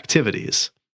daily activities.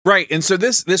 Right. And so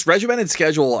this regimented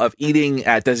schedule of eating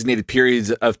at designated periods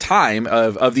of time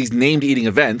of these named eating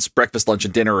events, breakfast, lunch,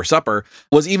 and dinner or supper,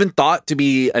 was even thought to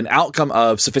be an outcome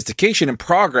of sophistication and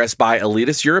progress by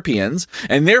elitist Europeans,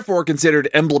 and therefore considered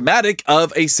emblematic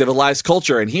of a civilized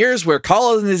culture. And here's where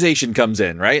colonization comes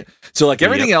in, right? So like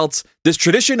everything else, this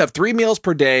tradition of 3 meals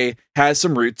per day has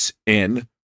some roots in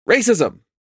racism.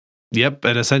 Yep,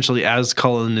 and essentially as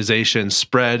colonization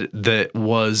spread, that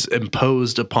was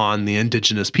imposed upon the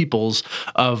indigenous peoples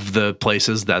of the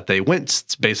places that they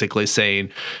went, basically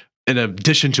saying, in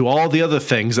addition to all the other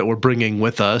things that we're bringing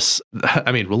with us,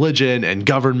 I mean, religion and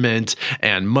government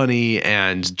and money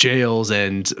and jails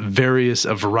and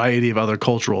a variety of other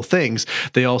cultural things,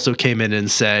 they also came in and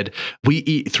said, we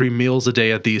eat 3 meals a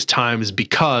day at these times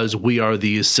because we are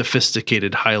these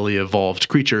sophisticated, highly evolved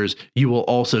creatures. You will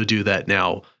also do that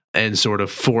now. And sort of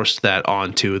forced that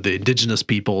onto the indigenous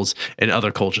peoples and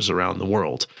other cultures around the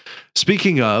world.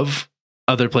 Speaking of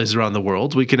other places around the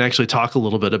world, we can actually talk a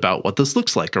little bit about what this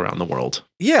looks like around the world.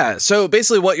 Yeah. So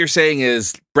basically what you're saying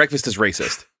is breakfast is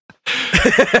racist.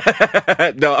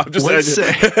 No, I'm just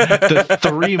saying the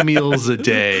 3 meals a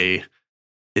day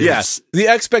is the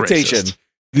expectation. Racist.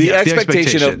 The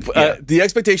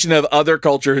expectation of other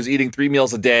cultures eating 3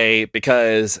 meals a day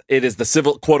because it is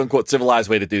the quote unquote civilized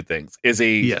way to do things is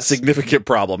a significant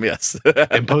problem. Yes.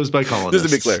 Imposed by colonists.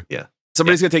 Just to be clear. Yeah.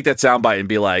 Somebody's going to take that soundbite and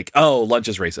be like, oh, lunch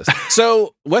is racist.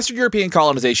 So Western European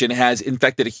colonization has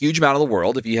infected a huge amount of the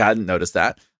world, if you hadn't noticed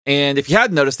that. And if you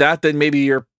hadn't noticed that, then maybe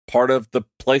you're part of the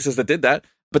places that did that.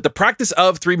 But the practice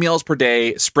of 3 meals per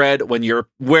day spread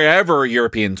wherever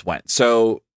Europeans went.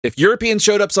 So if Europeans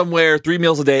showed up somewhere, 3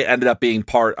 meals a day ended up being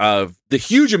part of the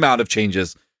huge amount of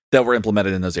changes that were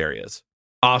implemented in those areas.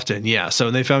 Often, yeah. So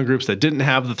they found groups that didn't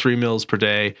have the 3 meals per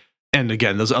day. And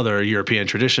again, those other European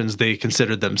traditions, they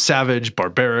considered them savage,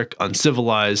 barbaric,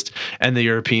 uncivilized. And the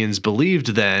Europeans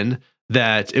believed then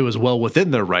that it was well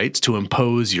within their rights to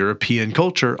impose European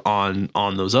culture on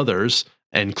those others,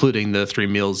 including the 3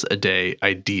 meals a day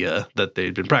idea that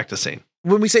they'd been practicing.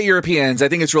 when we say Europeans, I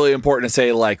think it's really important to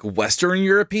say like Western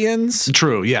Europeans.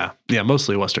 True. Yeah. Yeah.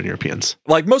 Mostly Western Europeans.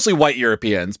 Like mostly white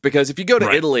Europeans, because if you go to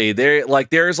Right. Italy,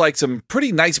 there's like some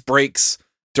pretty nice breaks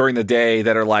during the day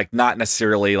that are like not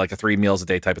necessarily like a 3 meals a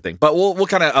day type of thing. But we'll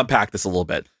kind of unpack this a little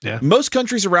bit. Yeah. Most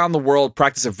countries around the world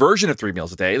practice a version of 3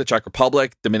 meals a day. The Czech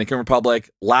Republic, Dominican Republic,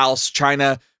 Laos,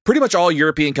 China, pretty much all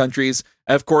European countries.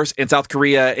 And of course, in South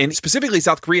Korea, and specifically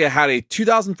South Korea had a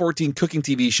 2014 cooking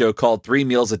TV show called 3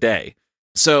 Meals a Day.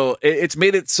 So it's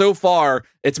made it so far,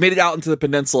 it's made it out into the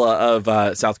peninsula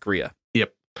of South Korea.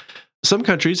 Yep. Some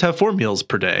countries have 4 meals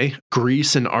per day.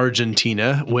 Greece and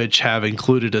Argentina, which have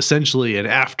included essentially an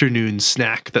afternoon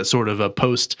snack that's sort of a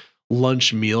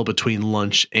post-lunch meal between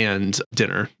lunch and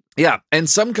dinner. Yeah, and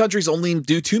some countries only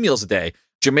do 2 meals a day.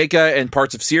 Jamaica and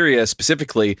parts of Syria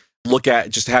specifically look at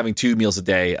just having 2 meals a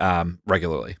day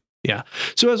regularly. Yeah.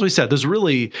 So as we said, there's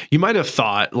really, you might have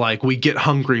thought like we get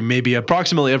hungry maybe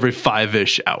approximately every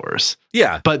 5-ish hours.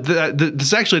 Yeah. But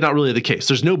that's actually not really the case.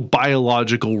 There's no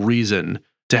biological reason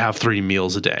to have 3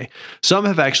 meals a day. Some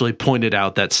have actually pointed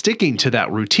out that sticking to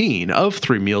that routine of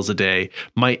 3 meals a day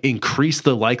might increase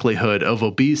the likelihood of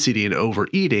obesity and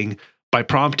overeating by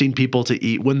prompting people to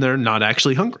eat when they're not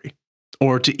actually hungry,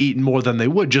 or to eat more than they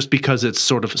would just because it's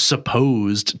sort of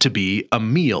supposed to be a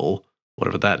meal,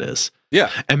 whatever that is. Yeah.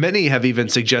 And many have even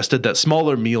suggested that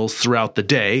smaller meals throughout the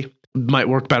day might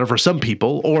work better for some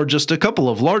people, or just a couple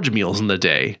of large meals in the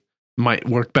day might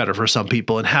work better for some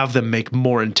people, and have them make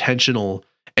more intentional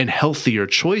and healthier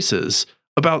choices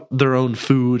about their own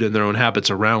food and their own habits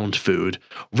around food,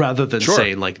 rather than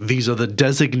saying like these are the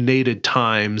designated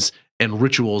times and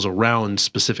rituals around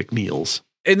specific meals.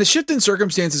 And the shift in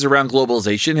circumstances around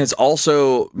globalization has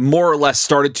also more or less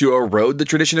started to erode the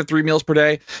tradition of 3 meals per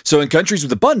day. So in countries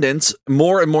with abundance,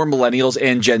 more and more millennials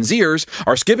and Gen Zers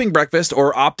are skipping breakfast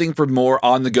or opting for more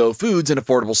on-the-go foods and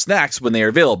affordable snacks when they are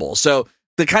available. So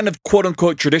the kind of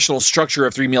quote-unquote traditional structure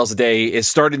of 3 meals a day is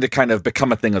starting to kind of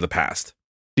become a thing of the past.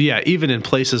 Yeah, even in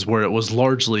places where it was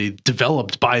largely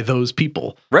developed by those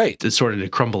people. Right. It's starting to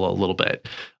crumble a little bit.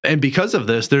 And because of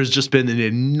this, there's just been an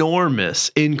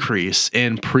enormous increase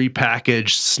in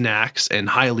prepackaged snacks and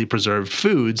highly preserved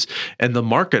foods and the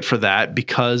market for that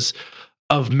because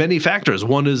of many factors.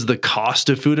 One is the cost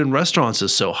of food in restaurants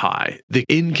is so high, the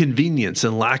inconvenience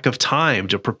and lack of time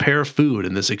to prepare food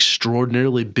in this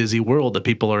extraordinarily busy world that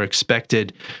people are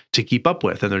expected to keep up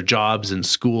with in their jobs and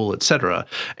school, etc.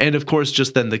 And of course,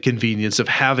 just then the convenience of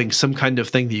having some kind of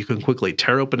thing that you can quickly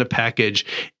tear open a package,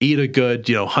 eat a good,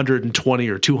 120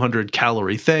 or 200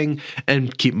 calorie thing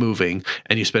and keep moving.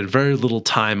 And you spend very little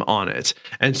time on it.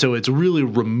 And so it's really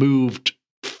removed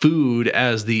food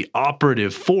as the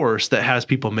operative force that has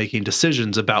people making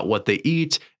decisions about what they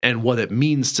eat and what it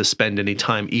means to spend any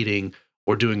time eating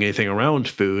or doing anything around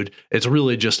food. It's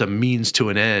really just a means to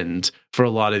an end for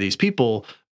a lot of these people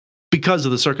because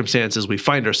of the circumstances we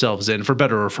find ourselves in, for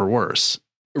better or for worse.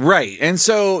 Right. And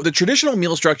so the traditional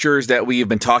meal structures that we've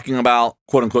been talking about,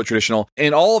 quote unquote traditional,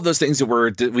 and all of those things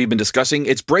that we've been discussing,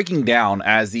 it's breaking down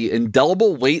as the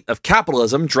indelible weight of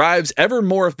capitalism drives ever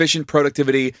more efficient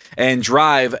productivity and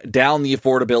drive down the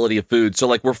affordability of food. So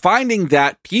like we're finding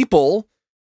that people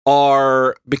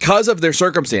are, because of their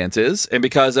circumstances and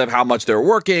because of how much they're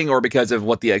working or because of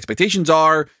what the expectations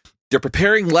are, they're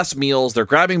preparing less meals, they're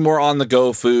grabbing more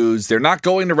on-the-go foods, they're not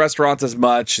going to restaurants as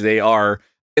much,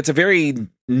 it's a very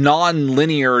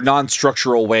non-linear,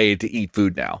 non-structural way to eat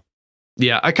food now.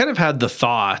 Yeah, I kind of had the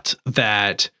thought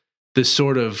that this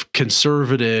sort of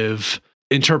conservative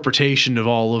interpretation of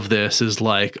all of this is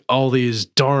like all these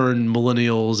darn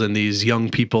millennials and these young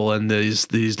people and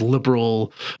these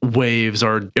liberal waves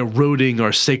are eroding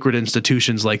our sacred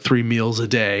institutions like 3 meals a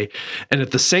day. And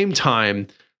at the same time,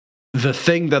 the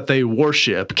thing that they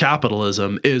worship,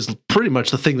 capitalism, is pretty much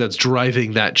the thing that's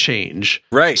driving that change.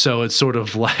 Right. So it's sort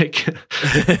of like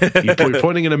you're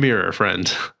pointing in a mirror,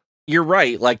 friend. You're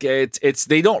right. Like it's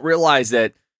they don't realize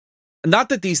that, not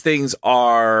that these things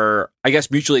are, I guess,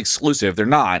 mutually exclusive. They're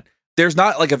not. There's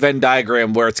not like a Venn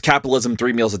diagram where it's capitalism,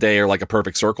 3 meals a day, or like a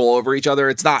perfect circle over each other.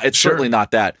 It's not. It's certainly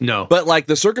not that. No. But like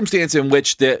the circumstance in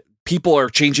which the people are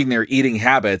changing their eating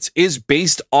habits is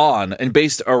based on and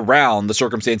based around the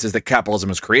circumstances that capitalism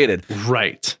has created.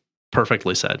 Right.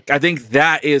 Perfectly said. I think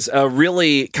that is a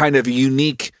really kind of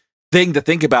unique thing to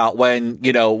think about when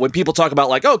people talk about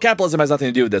like, oh, capitalism has nothing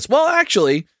to do with this. Well,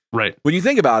 actually, right. When you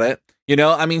think about it,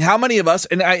 I mean, how many of us,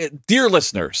 and dear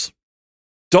listeners,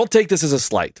 don't take this as a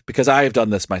slight because I have done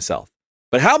this myself,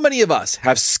 but how many of us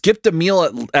have skipped a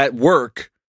meal at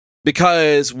work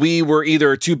because we were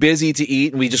either too busy to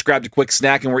eat and we just grabbed a quick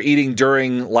snack and we're eating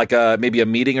during like maybe a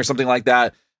meeting or something like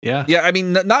that, Yeah. Yeah, I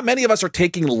mean, not many of us are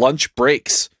taking lunch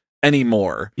breaks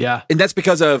anymore. Yeah. And that's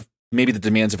because of maybe the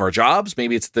demands of our jobs,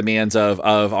 maybe it's the demands of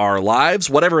our lives,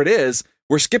 whatever it is.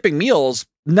 We're skipping meals,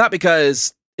 not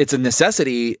because it's a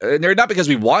necessity, or not because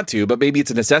we want to, but maybe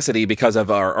it's a necessity because of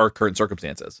our current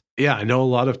circumstances. Yeah, I know a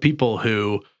lot of people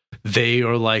who they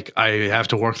are like, I have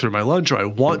to work through my lunch, or I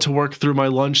want to work through my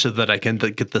lunch so that I can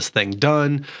get this thing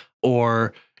done.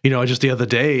 Or, just the other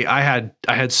day, I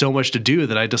had so much to do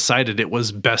that I decided it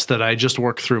was best that I just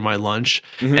work through my lunch.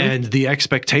 Mm-hmm. And the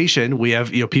expectation we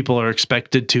have, people are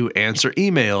expected to answer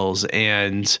emails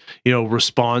and,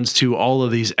 respond to all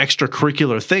of these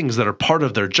extracurricular things that are part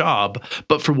of their job,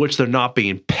 but for which they're not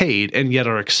being paid and yet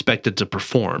are expected to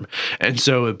perform. And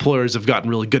so employers have gotten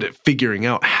really good at figuring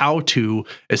out how to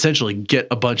essentially get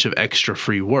a bunch of extra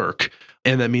free work.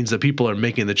 And that means that people are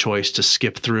making the choice to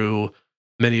skip through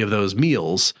many of those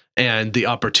meals and the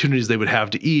opportunities they would have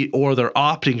to eat, or they're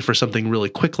opting for something really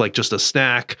quick, like just a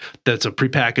snack that's a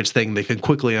prepackaged thing they can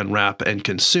quickly unwrap and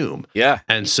consume. Yeah.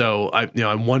 And so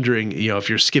I'm wondering, if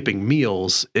you're skipping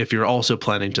meals, if you're also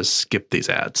planning to skip these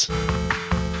ads.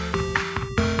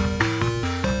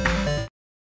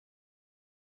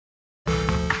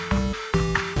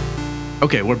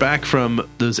 Okay, we're back from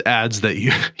those ads that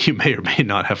you may or may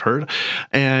not have heard,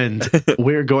 and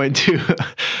we're going to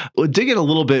dig in a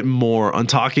little bit more on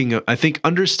talking, I think,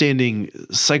 understanding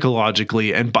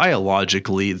psychologically and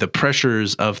biologically the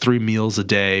pressures of 3 meals a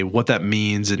day, what that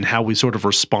means, and how we sort of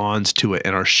respond to it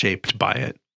and are shaped by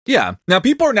it. Yeah. Now,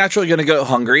 people are naturally going to go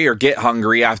hungry or get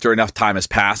hungry after enough time has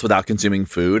passed without consuming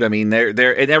food. I mean, and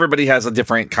everybody has a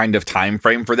different kind of time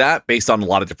frame for that based on a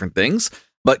lot of different things.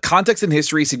 But context and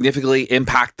history significantly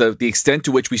impact the extent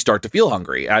to which we start to feel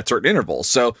hungry at certain intervals.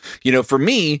 So, for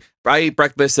me, I ate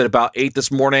breakfast at about 8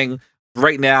 this morning.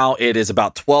 Right now, it is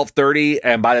about 12:30,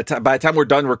 and by the time we're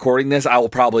done recording this, I will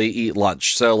probably eat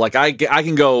lunch. So, like, I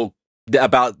can go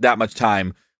about that much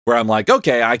time where I'm like,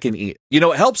 okay, I can eat.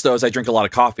 What helps, though, is I drink a lot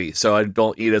of coffee, so I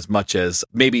don't eat as much as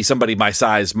maybe somebody my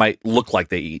size might look like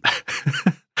they eat.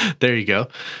 There you go.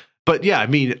 But yeah, I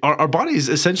mean, our bodies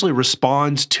essentially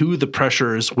respond to the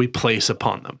pressures we place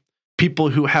upon them.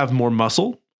 People who have more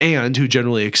muscle and who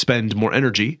generally expend more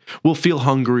energy will feel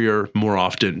hungrier more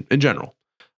often in general.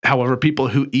 However, people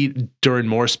who eat during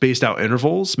more spaced out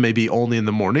intervals, maybe only in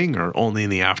the morning or only in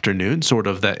the afternoon, sort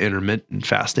of that intermittent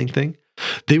fasting thing,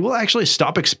 they will actually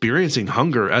stop experiencing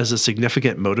hunger as a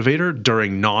significant motivator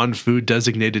during non-food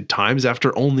designated times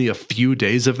after only a few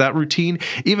days of that routine,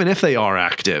 even if they are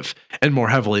active and more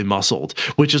heavily muscled,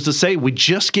 which is to say we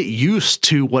just get used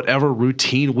to whatever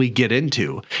routine we get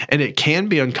into. And it can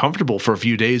be uncomfortable for a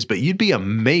few days, but you'd be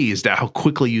amazed at how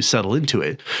quickly you settle into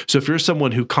it. So if you're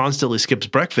someone who constantly skips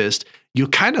breakfast, you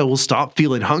kind of will stop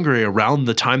feeling hungry around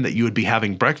the time that you would be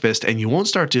having breakfast, and you won't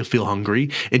start to feel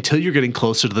hungry until you're getting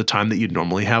closer to the time that you'd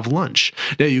normally have lunch.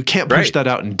 Now, you can't push that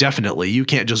out indefinitely. You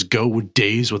can't just go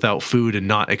days without food and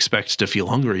not expect to feel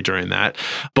hungry during that.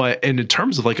 But in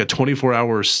terms of like a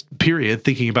 24-hour period,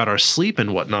 thinking about our sleep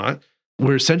and whatnot,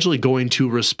 we're essentially going to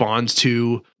respond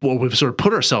to what we've sort of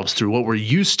put ourselves through, what we're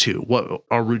used to, what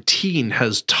our routine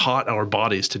has taught our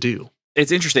bodies to do.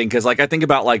 It's interesting because I think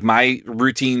about my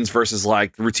routines versus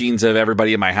routines of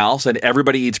everybody in my house, and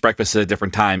everybody eats breakfast at a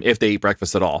different time if they eat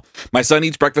breakfast at all. My son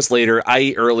eats breakfast later, I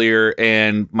eat earlier,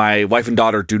 and my wife and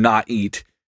daughter do not eat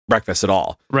breakfast at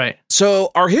all. Right.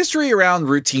 So our history around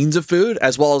routines of food,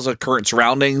 as well as our current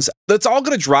surroundings, that's all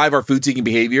going to drive our food seeking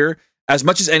behavior as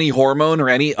much as any hormone or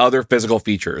any other physical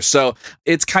features. So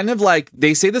it's kind of like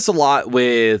they say this a lot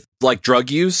with drug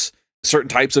use. Certain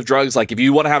types of drugs, like if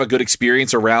you want to have a good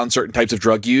experience around certain types of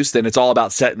drug use, then it's all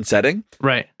about set and setting.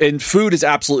 Right. And food is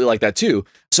absolutely like that too.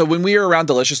 So when we are around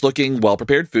delicious looking,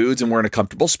 well-prepared foods and we're in a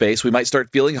comfortable space, we might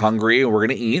start feeling hungry and we're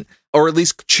going to eat, or at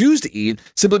least choose to eat,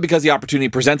 simply because the opportunity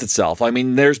presents itself. I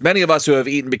mean, there's many of us who have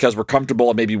eaten because we're comfortable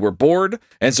and maybe we're bored,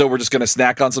 and so we're just going to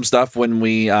snack on some stuff when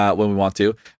we want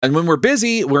to. And when we're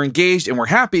busy, we're engaged, and we're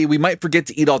happy, we might forget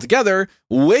to eat altogether,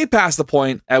 way past the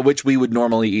point at which we would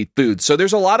normally eat food. So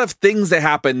there's a lot of things that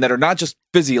happen that are not just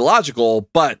physiological,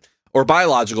 or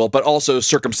biological, but also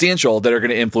circumstantial that are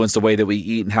going to influence the way that we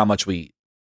eat and how much we eat.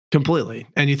 Completely.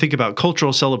 And you think about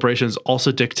cultural celebrations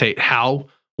also dictate how,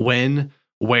 when,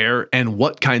 where, and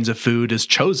what kinds of food is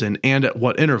chosen and at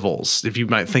what intervals. If you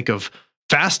might think of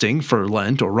fasting for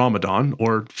Lent or Ramadan,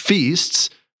 or feasts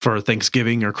for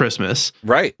Thanksgiving or Christmas.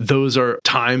 Right. Those are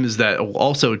times that will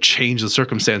also change the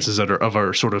circumstances of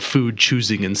our sort of food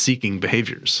choosing and seeking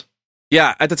behaviors.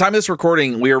 Yeah, at the time of this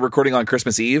recording, we are recording on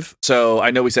Christmas Eve. So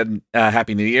I know we said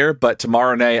Happy New Year, but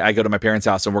tomorrow night I go to my parents'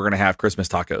 house and we're going to have Christmas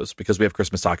tacos because we have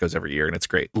Christmas tacos every year and it's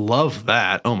great. Love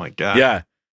that. Oh my God. Yeah.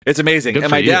 It's amazing. Good And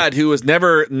for my you. dad, who was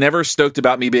never stoked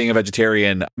about me being a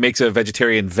vegetarian, makes a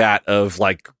vegetarian vat of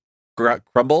like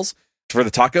crumbles for the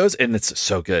tacos, and it's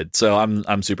so good. So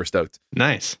I'm super stoked.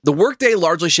 Nice. The workday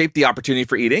largely shaped the opportunity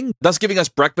for eating, thus giving us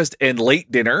breakfast and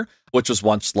late dinner, which was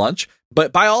once lunch.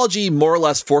 But biology more or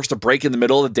less forced a break in the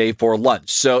middle of the day for lunch.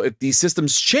 So if these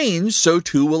systems change, so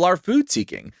too will our food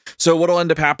seeking. So what'll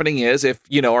end up happening is if,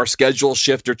 our schedules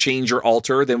shift or change or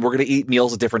alter, then we're going to eat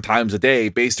meals at different times a day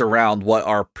based around what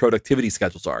our productivity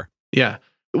schedules are. Yeah.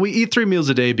 We eat 3 meals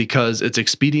a day because it's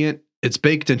expedient. It's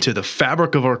baked into the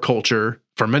fabric of our culture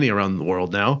for many around the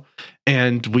world now.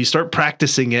 And we start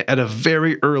practicing it at a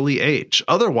very early age.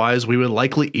 Otherwise, we would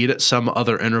likely eat at some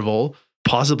other interval,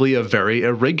 possibly a very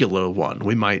irregular one.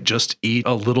 We might just eat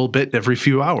a little bit every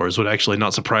few hours. Would actually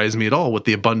not surprise me at all with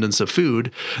the abundance of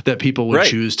food that people would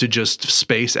choose to just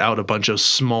space out a bunch of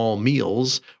small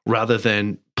meals rather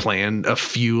than plan a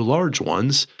few large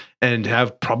ones and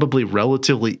have probably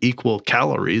relatively equal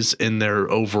calories in their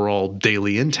overall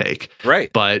daily intake.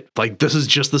 Right. But like, this is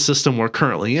just the system we're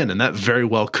currently in, and that very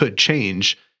well could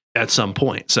change at some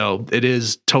point. So it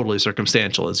is totally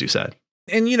circumstantial, as you said.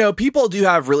 And, people do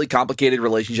have really complicated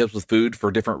relationships with food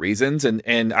for different reasons.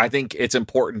 And I think it's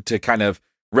important to kind of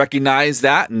recognize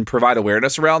that and provide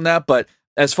awareness around that. But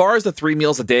as far as the 3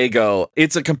 meals a day go,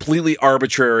 it's a completely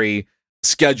arbitrary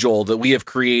schedule that we have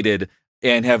created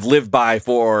and have lived by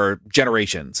for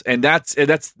generations. And that's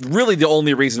really the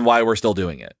only reason why we're still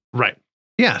doing it. Right.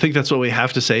 Yeah, I think that's what we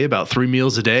have to say about 3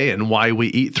 meals a day and why we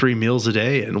eat 3 meals a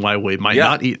day and why we might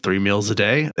not eat 3 meals a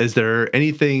day. Is there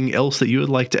anything else that you would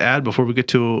like to add before we get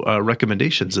to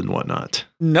recommendations and whatnot?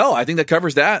 No, I think that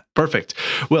covers that. Perfect.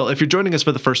 Well, if you're joining us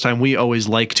for the first time, we always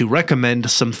like to recommend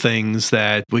some things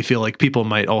that we feel like people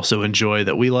might also enjoy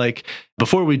that we like.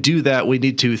 Before we do that, we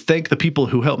need to thank the people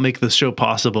who help make this show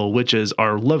possible, which is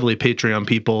our lovely Patreon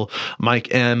people,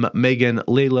 Mike M, Megan,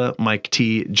 Layla, Mike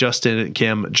T, Justin,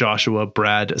 Kim, Joshua,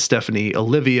 Brad, Stephanie,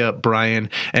 Olivia, Brian,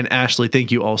 and Ashley.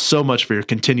 Thank you all so much for your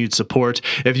continued support.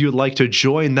 If you would like to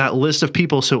join that list of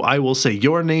people, so I will say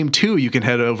your name too, you can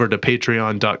head over to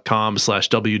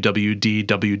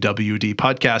patreon.com/WWDWWD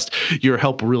podcast. Your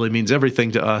help really means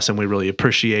everything to us, and we really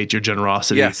appreciate your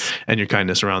generosity and your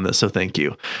kindness around this. So thank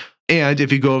you. And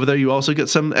if you go over there, you also get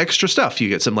some extra stuff. You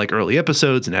get some like early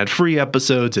episodes and ad-free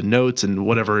episodes and notes and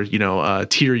whatever,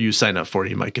 tier you sign up for,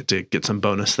 you might get some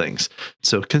bonus things.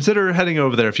 So consider heading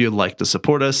over there if you'd like to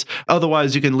support us.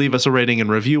 Otherwise, you can leave us a rating and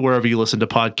review wherever you listen to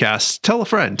podcasts. Tell a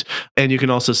friend. And you can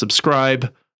also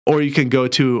subscribe, or you can go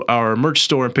to our merch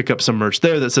store and pick up some merch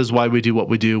there that says why we do what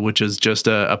we do, which is just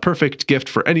a perfect gift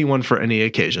for anyone for any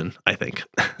occasion, I think.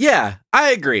 Yeah,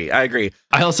 I agree. I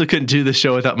also couldn't do the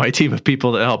show without my team of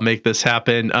people that help make this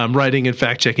happen. Writing and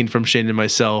fact-checking from Shane and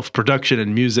myself, production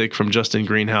and music from Justin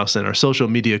Greenhouse, and our social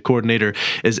media coordinator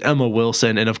is Emma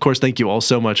Wilson. And of course, thank you all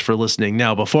so much for listening.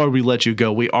 Now, before we let you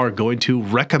go, we are going to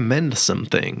recommend some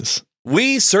things.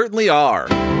 We certainly are.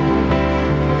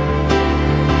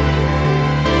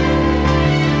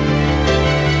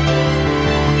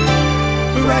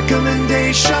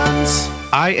 Recommendations.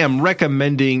 I am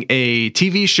recommending a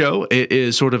TV show. It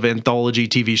is sort of an anthology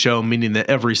TV show, meaning that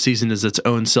every season is its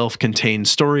own self-contained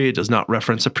story. It does not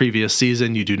reference a previous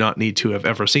season. You do not need to have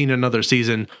ever seen another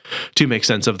season to make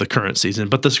sense of the current season.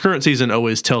 But this current season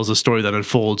always tells a story that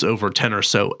unfolds over 10 or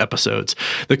so episodes.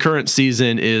 The current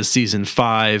season is season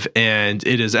 5, and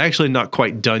it is actually not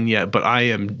quite done yet, but I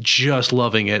am just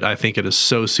loving it. I think it is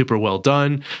so super well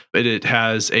done. It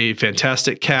has a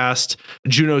fantastic cast.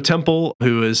 Juno Temple,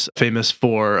 who is famous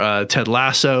for Ted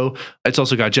Lasso. It's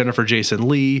also got Jennifer Jason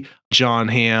Leigh, John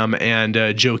Hamm, and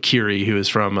Joe Keery, who is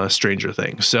from Stranger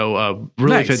Things. So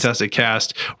really fantastic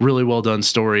cast, really well done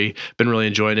story. Been really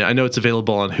enjoying it. I know it's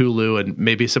available on Hulu and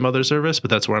maybe some other service, but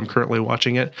that's where I'm currently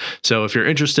watching it. So if you're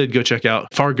interested, go check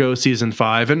out Fargo season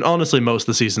 5. And honestly, most of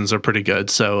the seasons are pretty good.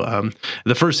 So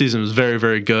the first season was very,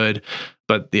 very good.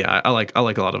 But yeah, I like a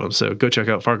lot of them. So go check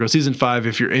out Fargo season 5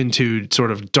 if you're into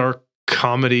sort of dark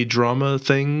comedy drama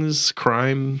things,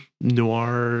 crime,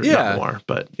 noir, not noir,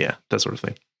 but yeah, that sort of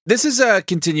thing. This is a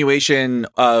continuation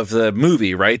of the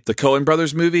movie, right? The Coen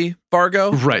Brothers movie,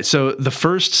 Fargo? Right. So the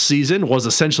first season was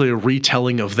essentially a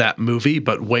retelling of that movie,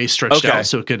 but way stretched out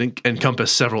so it could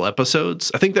encompass several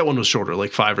episodes. I think that one was shorter,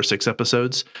 like 5 or 6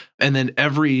 episodes. And then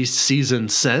every season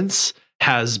since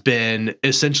has been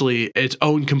essentially its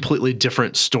own completely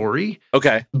different story.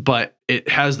 Okay. But it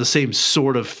has the same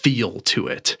sort of feel to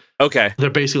it. Okay. They're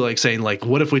basically like saying, like,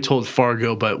 what if we told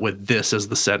Fargo, but with this as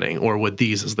the setting or with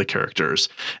these as the characters?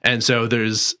 And so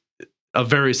there's a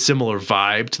very similar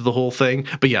vibe to the whole thing.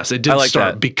 But yes, it did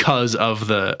start because of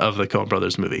the Coen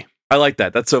Brothers movie. I like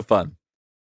that. That's so fun.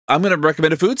 I'm going to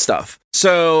recommend a food stuff.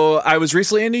 So I was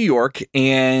recently in New York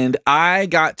and I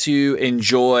got to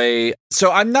enjoy. So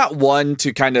I'm not one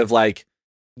to kind of like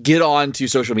get on to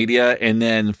social media and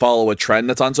then follow a trend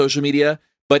that's on social media.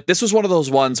 But this was one of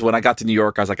those ones when I got to New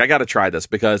York, I was like, I got to try this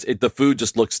because the food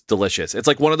just looks delicious. It's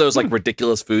like one of those like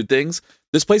ridiculous food things.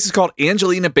 This place is called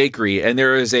Angelina Bakery, and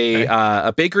there is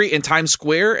a bakery in Times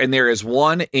Square, and there is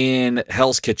one in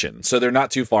Hell's Kitchen. So they're not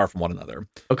too far from one another.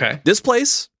 Okay. This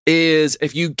place is,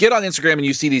 if you get on Instagram and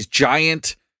you see these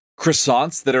giant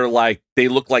croissants that are like, they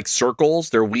look like circles,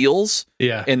 they're wheels.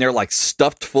 Yeah. And they're like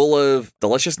stuffed full of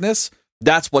deliciousness.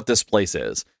 That's what this place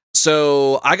is.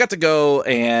 So I got to go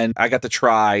and I got to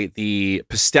try the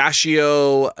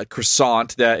pistachio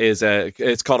croissant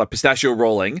it's called a pistachio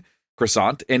rolling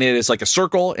croissant. And it is like a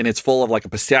circle and it's full of like a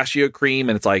pistachio cream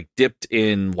and it's like dipped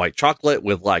in white chocolate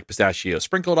with like pistachio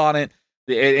sprinkled on it.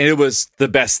 And it was the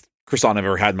best croissant I've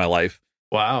ever had in my life.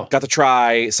 Wow. Got to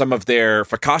try some of their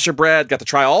focaccia bread, got to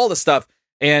try all the stuff.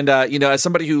 And, as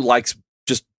somebody who likes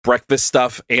just breakfast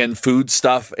stuff and food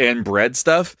stuff and bread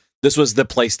stuff, this was the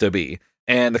place to be.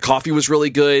 And the coffee was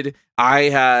really good. I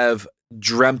have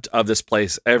dreamt of this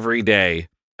place every day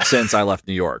since I left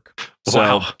New York. So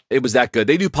Wow. It was that good.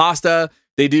 They do pasta.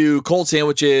 They do cold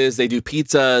sandwiches. They do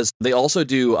pizzas. They also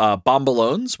do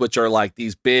bombolones, which are like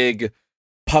these big,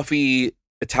 puffy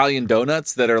Italian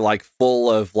donuts that are like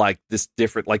full of like this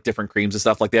different creams and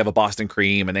stuff. Like they have a Boston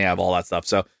cream and they have all that stuff.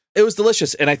 So it was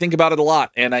delicious. And I think about it a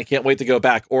lot. And I can't wait to go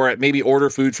back or maybe order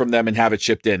food from them and have it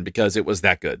shipped in because it was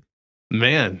that good.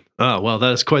 Man, oh well,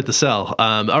 that is quite the sell.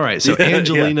 All right, so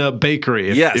Angelina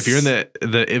Bakery. If you're in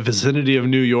the vicinity of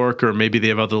New York, or maybe they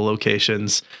have other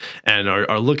locations, and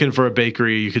are looking for a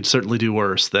bakery, you could certainly do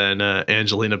worse than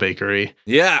Angelina Bakery.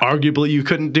 Yeah, arguably you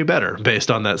couldn't do better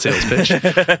based on that sales pitch.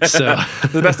 So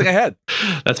the best thing I had.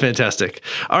 That's fantastic.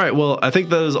 All right, well, I think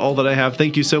that is all that I have.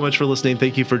 Thank you so much for listening.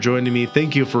 Thank you for joining me.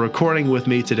 Thank you for recording with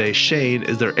me today, Shane.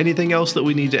 Is there anything else that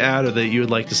we need to add or that you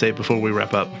would like to say before we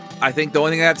wrap up? I think the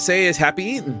only thing I have to say is happy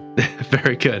eating.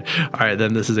 Very good. All right,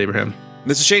 then this is Abraham.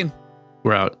 This is Shane.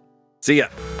 We're out. See ya.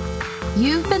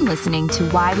 You've been listening to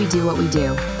Why We Do What We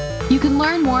Do. You can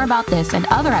learn more about this and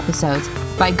other episodes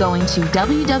by going to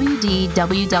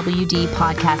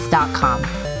www.wwdpodcast.com.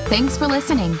 Thanks for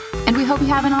listening, and we hope you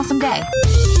have an awesome day.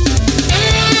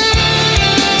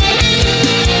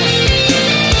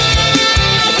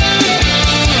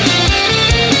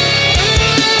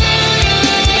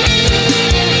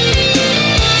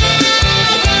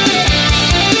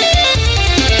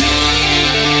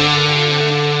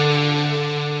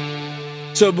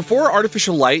 So before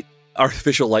artificial light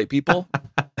people.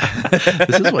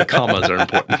 This is why commas are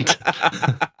important.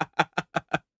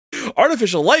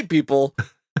 Artificial light people.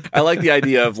 I like the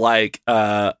idea of like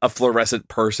a fluorescent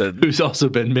person who's also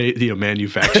been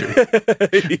manufactured.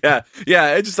 yeah.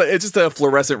 It's just a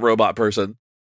fluorescent robot person.